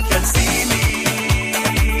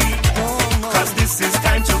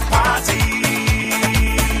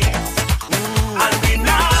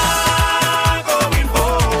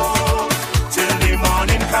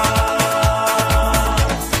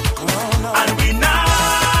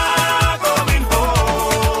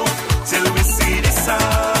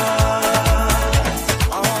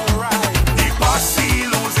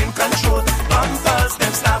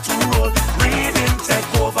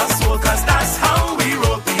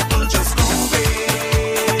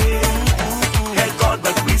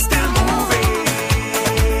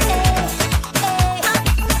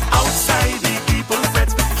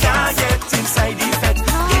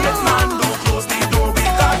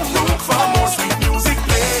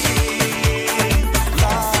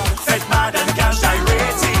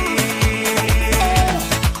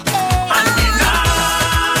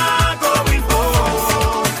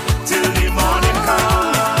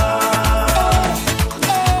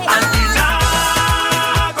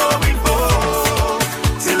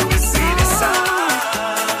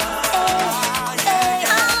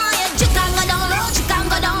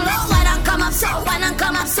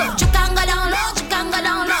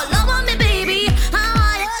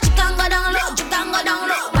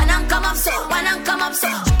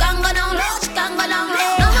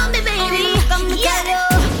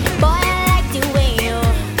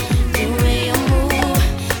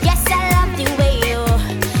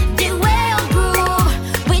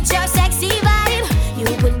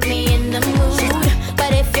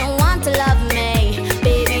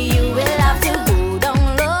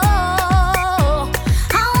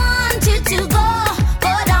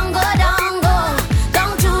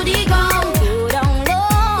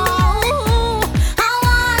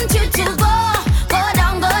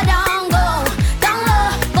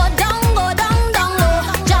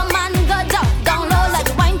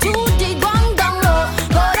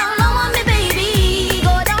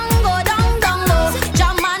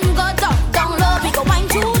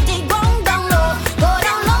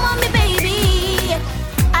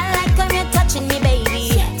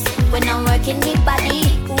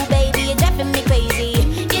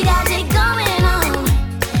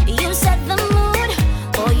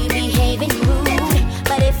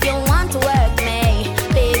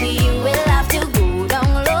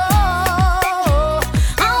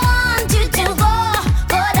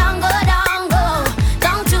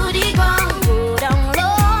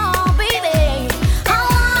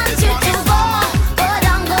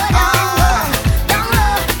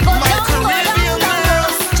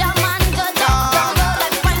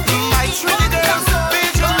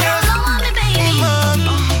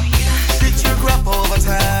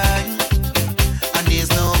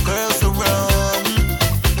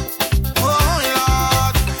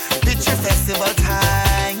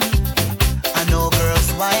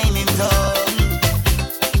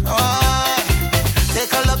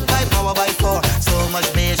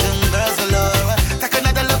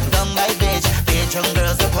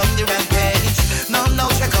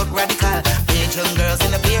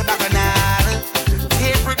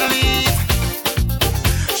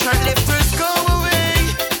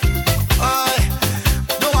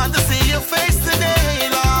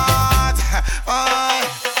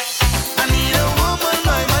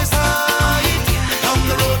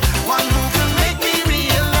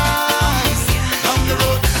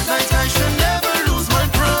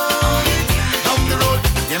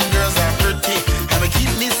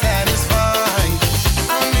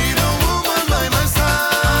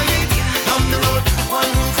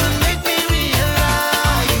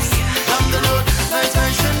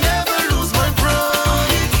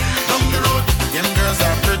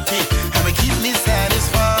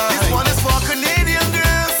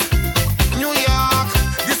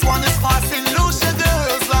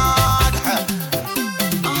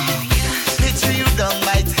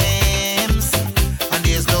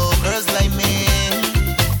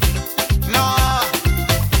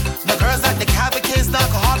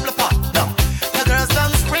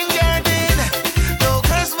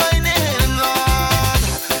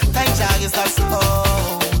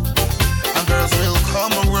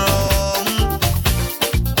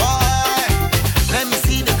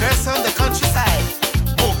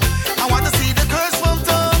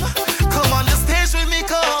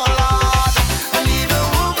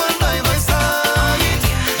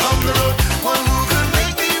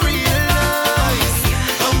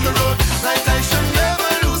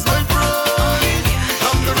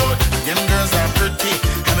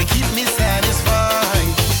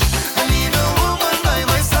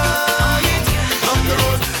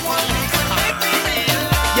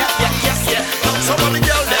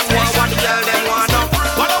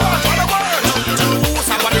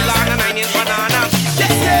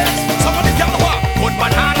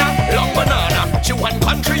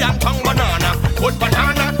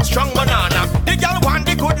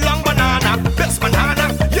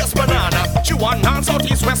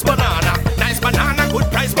south, east, west banana. Nice banana, good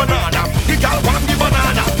price banana. The girl want the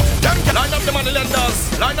banana. Them line up the money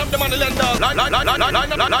lenders. Line up the money lenders.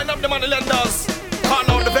 Line up the money lenders.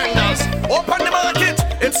 Call out the vendors. Open the market.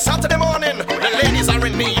 It's Saturday morning. The ladies are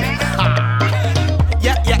in need.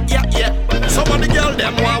 Yeah. Some of the girl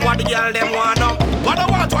them want what the girl them want now. What I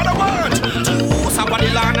want. 2 somebody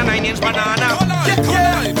land a 9-inch banana.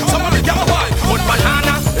 Yeah. Some of the girl want good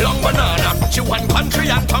banana, long banana. She want country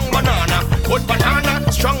and tongue banana. Good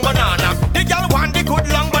banana, strong banana. The girl want the good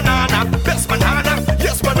long banana. Best banana,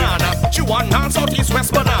 yes banana. She want north, south, east,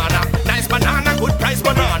 west banana. Nice banana, good price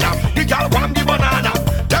banana. The girl want the banana.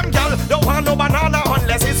 Them girl don't want no banana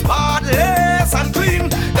unless it's spotless and clean.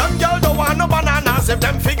 Them girl don't want no bananas if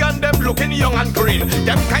them fig and them looking young and green.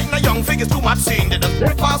 Them kind of young fig is too much seen. They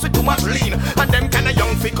just pass with too much lean. And them kind of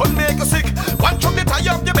young fig could make you sick. One chunk the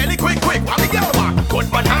tie up your belly quick. While the girl want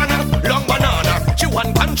good banana, long banana. She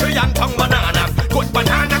want country and tongue banana. Good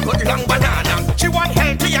banana, good long banana. She want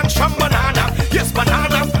healthy and strong banana. Yes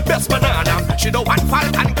banana, best banana. She don't want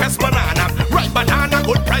Falcon Crest banana. Right banana,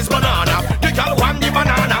 good price banana. The girl want the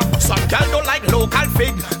banana. Some girl don't like local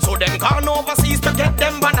fig, so them gone overseas to get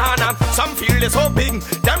them banana. Some feel they so big,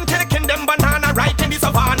 them taking them banana right in the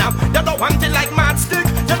savannah. They don't want it like mad stick,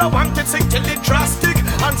 they don't want it sick till it drastic.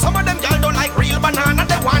 And some of them girl don't like real banana,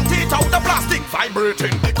 they want it out the plastic.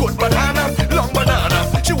 Vibrating, good banana, long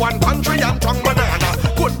banana. She want country and tongue banana.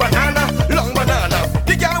 Good banana, long banana.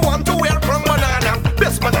 The girl want to wear from banana.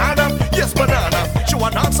 Best banana, yes banana. She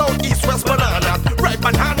want north, south, east, west banana. Right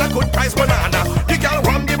banana, good price banana. The girl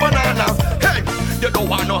want the banana. Hey, you don't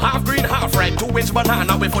want no half green, half ripe. 2-inch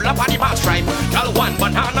banana with full of body mass stripe. Girl want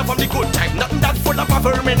banana from the good type. Nothing that full of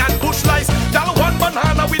vermin and bush lice. Girl want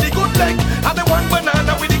banana with the good leg. And they want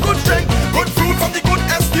banana with the good strength. Good fruit from the good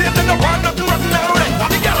estate. And they want nothing rotten and red. What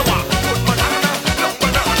the girl want? Good banana, long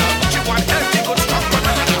banana. She want healthy, good strong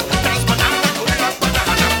banana. Nice banana, good long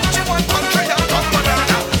banana. She want country and tongue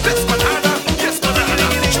banana. Best banana, yes banana.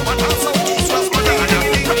 She want also east, west banana.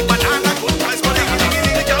 Right banana, good price banana.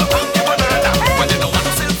 The girl want the banana. When they don't want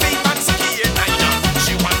to sell feet and ski and neither.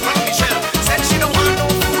 She want from Michelle. Said she don't want no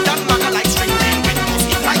food and maga like string bean with must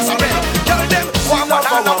eat like sorrel. Girl them want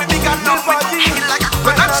banana with big and enough with eat like a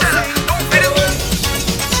coconut shell. Don't fit it.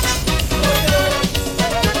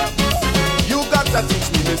 You got to teach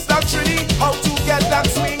me, Mr. Trini, how to get that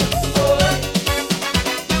swing.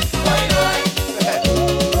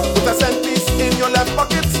 Put a cent piece in your left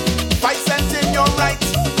pocket, 5 cents in your right,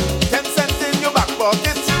 10 cents in your back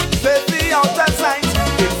pocket. Play the outer side,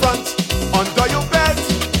 in front, under your bed,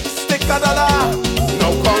 stick a dollar.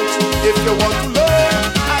 Now count if you want to learn.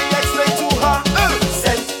 I explain to her.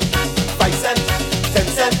 Cent, 5 cents, 10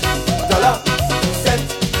 cents, dollar. Cent,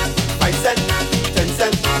 5 cents, 10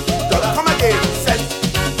 cents, dollar. Come again. Cent,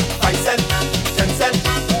 5 cents, 10 cents,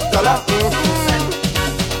 dollar. Cent,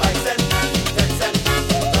 5 cents, 10 cents,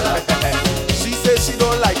 dollar. She says she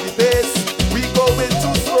don't like the pace. We going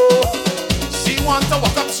too slow. She wants to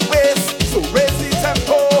walk up she waist, so raise the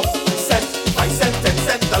tempo. Cent, 5 cents, 10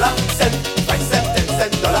 cents, dollar. Cent, 5 cents, 10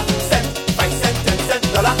 cents, dollar. Cent, 5 cents, 10 cents,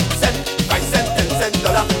 dollar. Cent, 5 cents, 10 cents,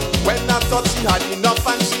 dollar. When I thought she had enough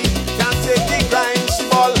and she can't take the grind, she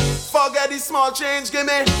ball. Forget the small change, give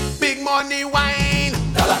me big money wine.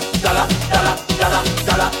 Dollar, dollar, dollar, dollar,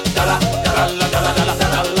 dollar, dollar, dollar.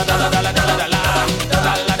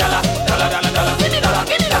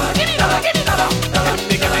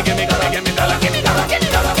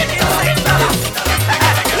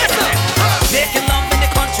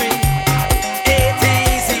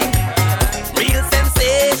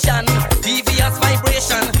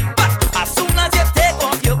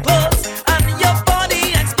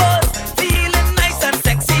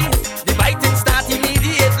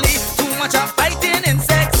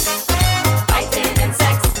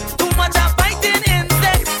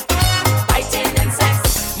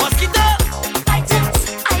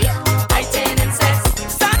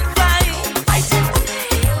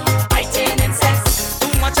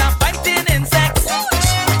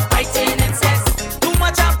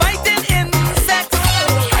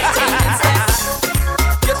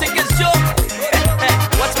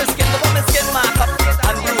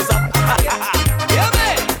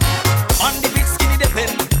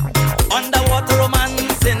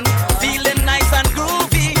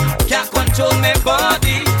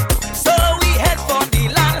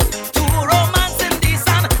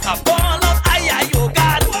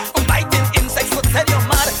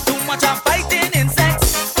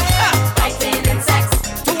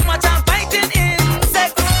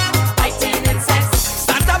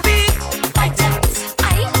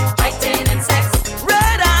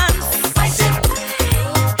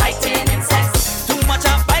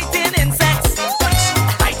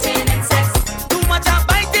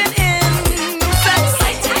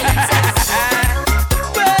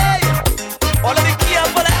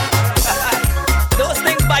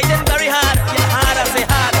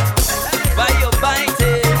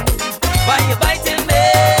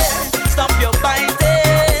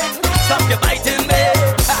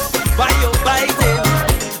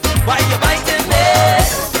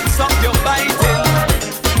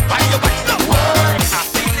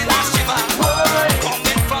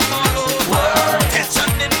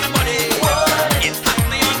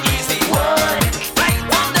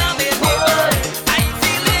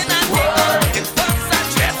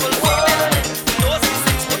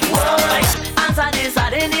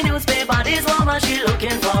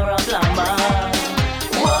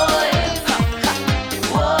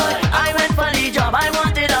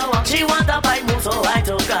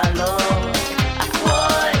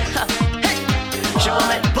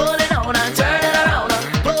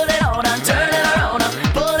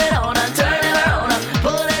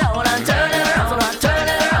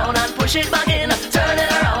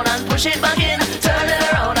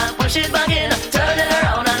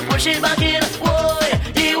 push it back in. Boy,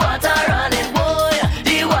 the water running. Boy,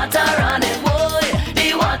 the water running. Boy,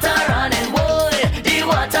 the water running. Boy, the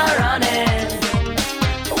water running.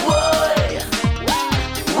 Boy,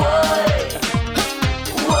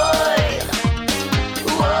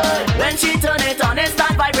 boy. When she turn it on, it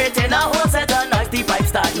start vibrating. A whole set of noise the pipe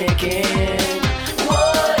start making.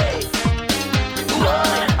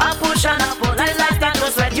 I push and I pull like that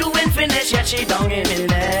was when you ain't finished yet. She down in me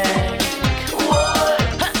neck.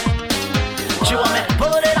 She want me to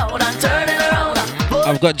put it on and turn it around.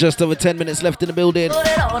 I've got just over 10 minutes left in the building. Put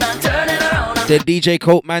it on and turn it around. The DJ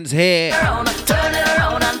Coatman's here. Turn it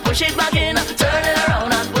around and push it back in. Turn it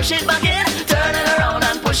around and push it back in. Turn it around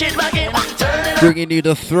and push it back in. Turn it Bringing you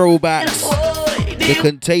the throwbacks, the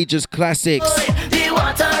contagious classics,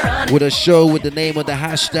 with a show with the name of the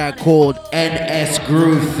hashtag called NS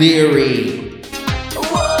Groove Theory.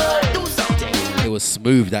 It was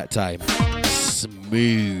smooth that time.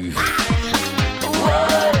 Smooth.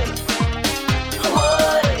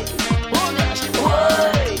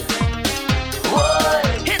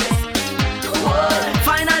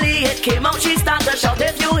 Finally it came out, she started to shout.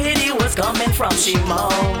 If you hear it was coming from she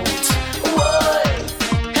mouth.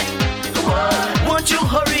 Won't you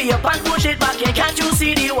hurry up and push it back in? Can't you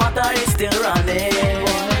see the water is still running?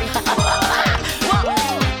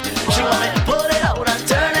 She want me to pull it out and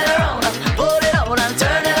turn it around. Pull it out and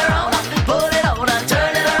turn it around. Pull it out and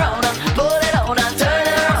turn it around. Pull it out and turn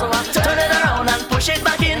it around. Turn it around and push it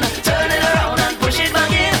back in. Turn it around and push it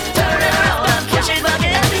back in. Turn it around and push it back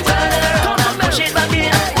in. Turn it around and push it back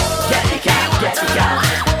in. Get the cat, get the cat.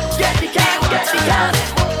 Get the cat, get the cat.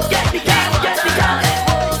 Get the cat, get the cat.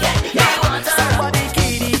 Somebody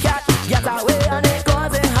kitty cat, get away and it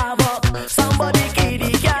causing havoc. Somebody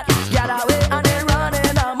kitty cat, get away and it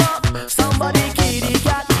running amok. Somebody kitty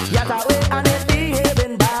cat, get away and it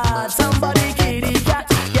behaving bad. Somebody kitty cat,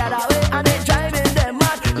 get away and it driving them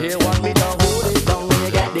mad. They want me to hold it down. When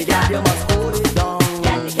you get the cat, you must hold it down.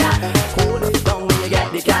 Get the cat, hold it down. When you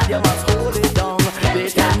get the cat, you must hold it down. They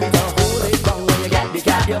tell me to hold it down. When you get the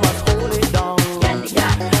cat, you must hold it down. Get the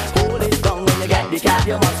cat, hold it down. When you get the cat,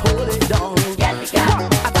 you must hold it down. Get the cat.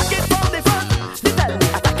 Attack it from the front. They tell me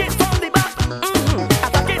attack it from the back.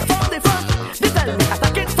 Attack it from the front. They tell me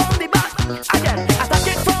attack it from the back. Again, attack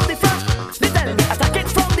it from the front. They tell me attack it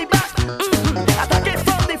from the back. Attack it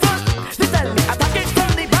from the front. They tell me attack it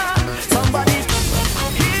from the back. Somebody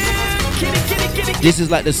kitty. This is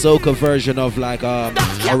like the Soca version of like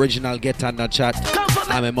original Get on the Chat.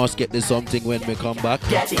 And we must get this something when we come back.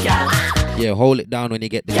 Yeah, hold it down when you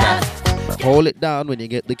get the cat. Hold it down when you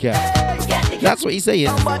get the cat. That's what he's saying.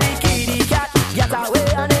 Somebody kitty cat, get away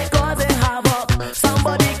and it causing havoc.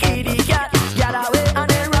 Somebody kitty cat, get away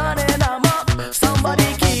and it running amok.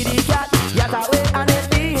 Somebody kitty cat, get away and it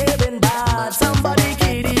behaving bad. Somebody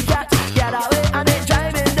kitty cat, get away and it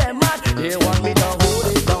driving them mad. They want me to hold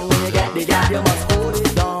it down. When you get the cat, you must hold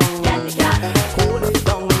it down. Get the cat, hold it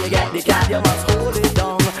down. When you get the cat, you must hold it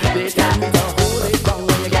down. They tell me to hold it down.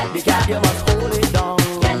 When you get the cat, you must hold it down.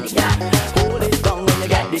 Get the cat, hold it down. When you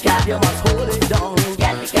get the cat, you must hold it down.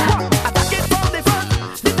 Get the cat. Attack it from the front.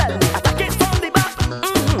 They tell me attack it from the back.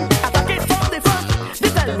 Attack it from the front. They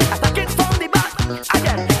tell me attack it from the back.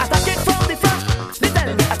 Again, attack it from the front. They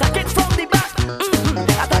tell me attack it from the back.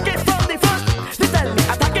 Attack it from the front. They tell me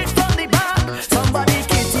attack it from the back. Somebody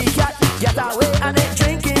kitty cat, get away and it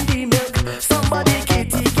drinking the milk. Somebody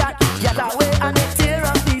kitty cat, get away and it tear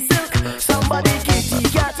up the silk. Somebody kitty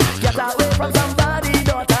cat, get away from somebody's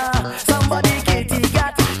daughter. Somebody kitty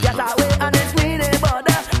cat, get away and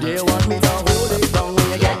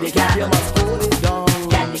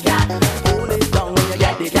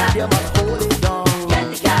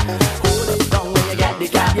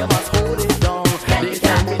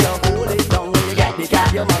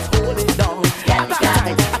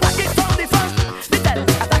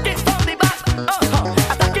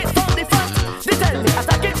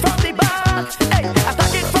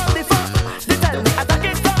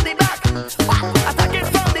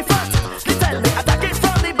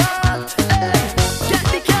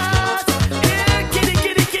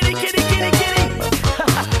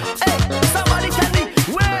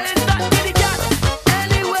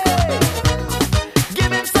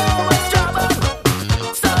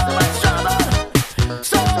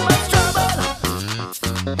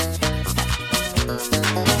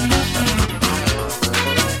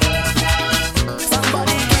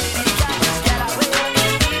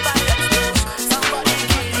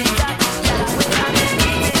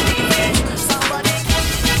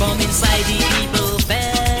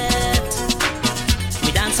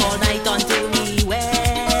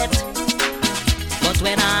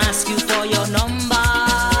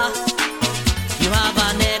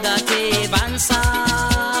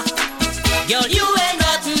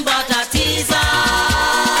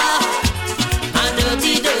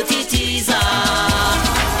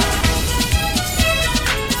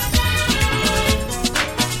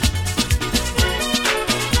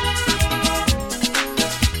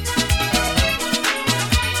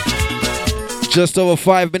Just over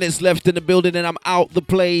 5 minutes left in the building and I'm out the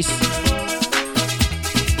place.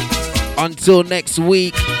 Until next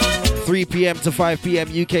week, 3 p.m. to 5 p.m.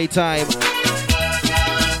 UK time.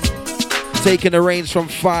 Taking the reins from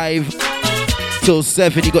 5 till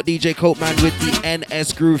 7. You got DJ Copeman with the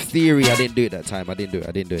NS Groove Theory. I didn't do it that time. I didn't do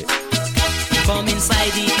it. Come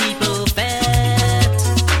inside the people fete.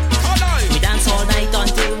 We dance all night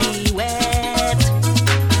until we wet.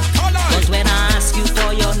 But when I ask you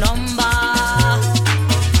for your number,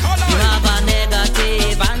 you have a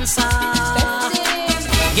negative answer.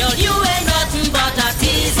 Girl, you ain't nothing but a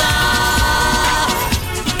teaser.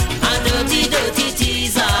 A dirty, dirty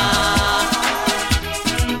teaser.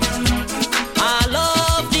 I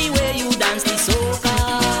love the way you dance the soca,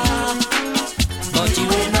 but you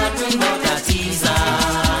ain't nothing but a teaser.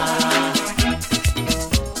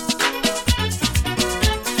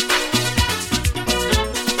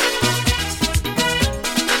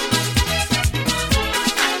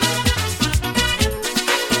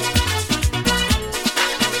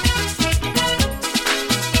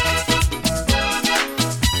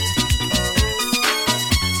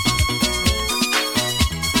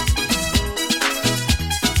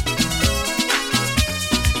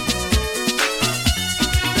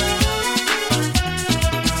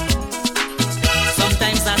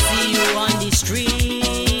 Sometimes I see you on the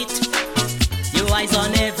street, your eyes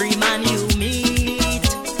on every man you meet.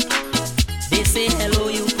 They say hello,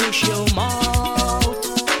 you push your mouth,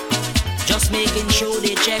 just making sure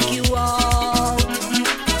they check you out.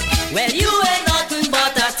 Well, you ain't nothing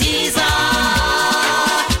but a teaser,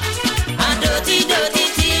 a dirty, dirty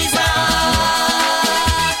teaser.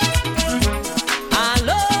 I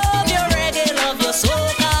love your reggae, love your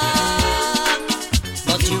soca,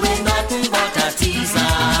 but you ain't nothing but a teaser.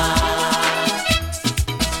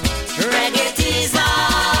 Reggae teaser,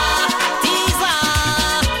 teaser,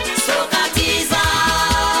 soca teaser,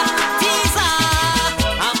 teaser,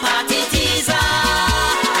 a party teaser,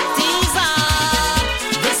 teaser,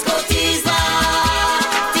 disco teaser,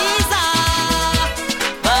 teaser.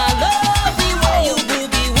 I love the way you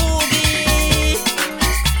boogie woogie.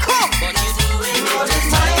 Come, but you do it. You roll it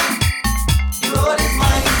mine, you roll it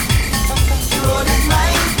mine, you roll it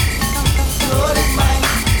mine, you roll it mine.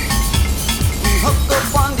 We hook up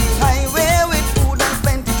on the highway with food and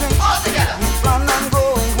plenty drink. All together. We plan on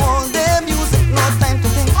going all day, music, no time to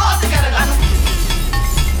think. All together now.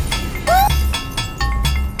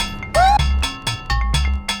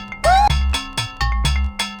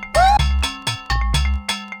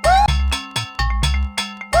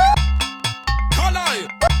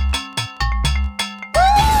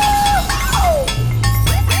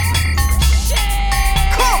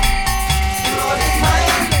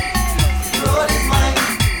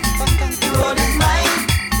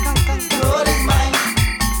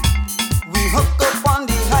 We hook up on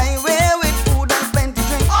the highway with food and plenty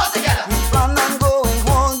drink. All together. We plan on going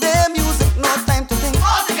all day, music, no time to think.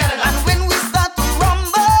 All together now. And when we start to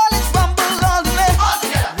rumble, it's rumble all the way. All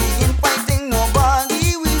together. We ain't fighting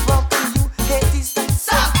nobody, we rockin' you, Katie style.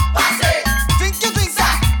 Stop, pass it. Drink your drink,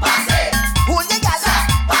 Stop, pass it. hold your gal. Stop,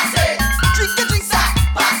 pass it. Drink your drink, Stop,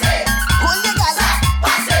 pass it. hold your gal. Stop,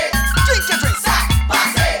 pass it. Drink your drink, Stop,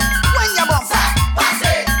 pass it. when you bump. Stop, pass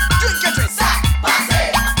it. Drink your drink. Stop, pass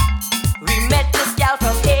it. We met this gal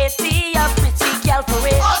from Haiti, a pretty gal for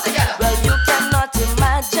it. All together. Well, you cannot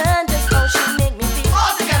imagine just how she make me feel.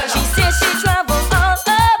 All together She now. says she traveled all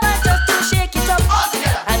over just to shake it up. All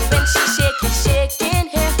together. And when she shaking,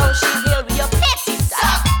 hear how she heal with your petty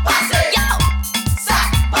Stop, style. pass it. Yo, Stop,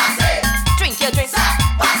 pass it. drink your drink. Stop,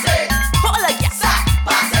 pass it. Hold a gal. Stop,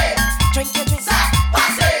 pass it. Drink your drink. Stop,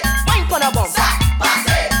 pass it. Wine pon a bum. Stop, pass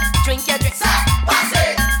it. Drink your drink. Stop, pass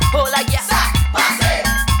it. Hold a gal. Stop, pass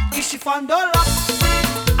it. If she found dollar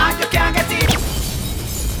and you can't get it.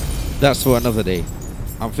 That's for another day.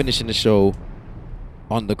 I'm finishing the show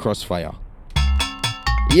on the crossfire.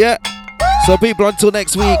 Yeah. So people, until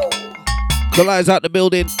next week, Collai's out the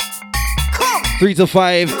building. 3 to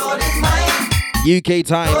 5 UK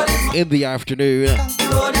time in the afternoon.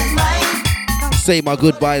 Say my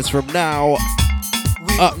goodbyes from now.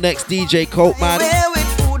 Up next, DJ Copeman,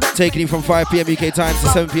 taking you from 5 p.m. UK time to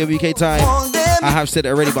 7 p.m. UK time. I have said it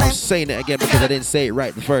already, but I'm saying it again because I didn't say it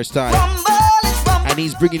right the first time. And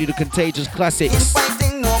he's bringing you the contagious classics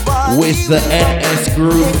with the NS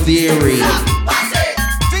Groove Theory.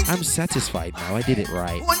 I'm satisfied now. I did it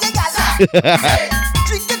right.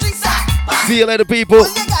 See you later, people.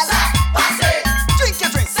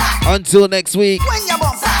 Until next week.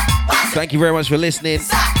 Thank you very much for listening.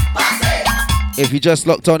 If you just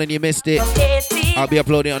locked on and you missed it, I'll be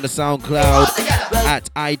uploading it on the SoundCloud at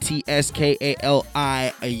ITSKALI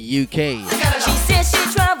UK. she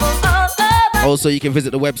travel all over. Also, you can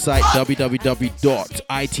visit the website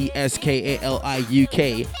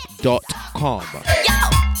www.itskaliuk.com.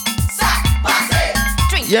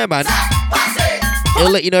 Yeah, man.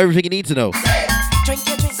 It'll let you know everything you need to know. Drink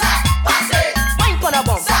your drink. Wine for the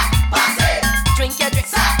bomb. Drink your drink.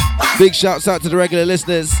 Big shouts out to the regular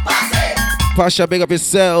listeners. Pasha, big up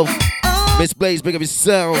yourself. Miss Blaze, big up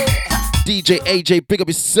yourself. DJ AJ, big up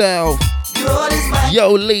yourself.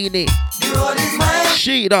 Yo, Leanie.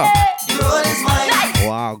 Sheeta.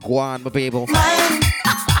 Wow, Guan, my people. Drink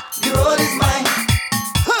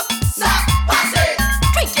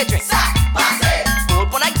your drink.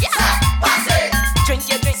 Hold on again. Drink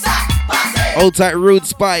your drink. Old tight Rude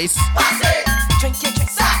Spice. Drink your drink.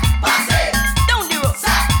 Down the road.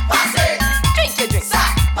 Drink your drink.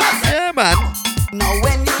 Yeah, man. Now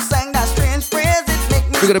when you sang that strange phrase, it make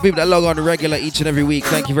me Look at the people that log on regular each and every week.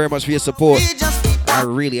 Thank you very much for your support. I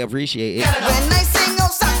really appreciate it.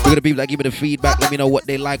 Look at the people that give me the feedback. Let me know what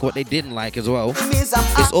they like, what they didn't like as well.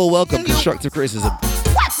 It's all welcome. Constructive criticism.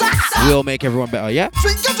 We'll make everyone better, yeah?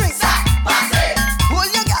 drink your drink. Hold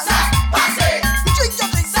your gal. Drink your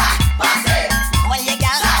drink. Hold your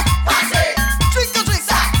gal. Drink your drink.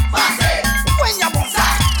 When you're born.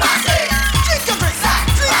 Drink your drink.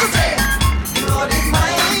 Drink your drink. The road is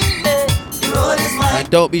mine. The road is mine. And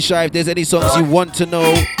don't be shy if there's any songs you want to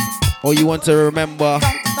know or you want to remember.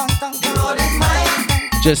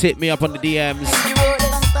 Just hit me up on the DMs,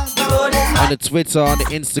 on the Twitter, on the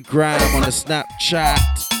Instagram, on the Snapchat.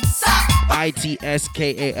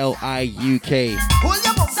 ITSKALIUK.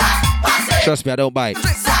 Trust me, I don't bite.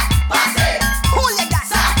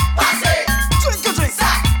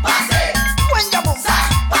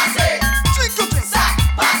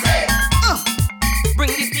 Bring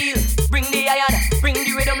the steel, bring the iron, bring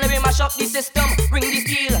the rhythm, let me mash up the system. Bring the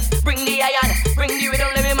steel, bring the iron, bring the rhythm,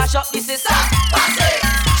 let me mash up the system.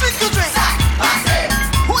 Drink your drink.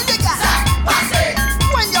 Hold your gas.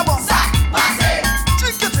 When you're born.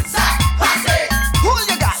 Drink your drink. Hold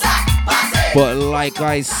your gas. But like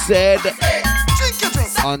I said, Drink your drink.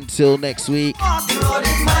 until next week,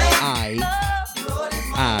 I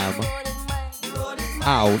am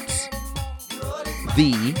out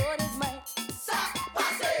the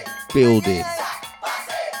building.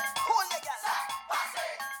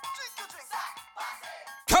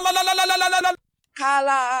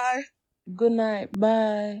 Good night.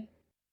 Bye.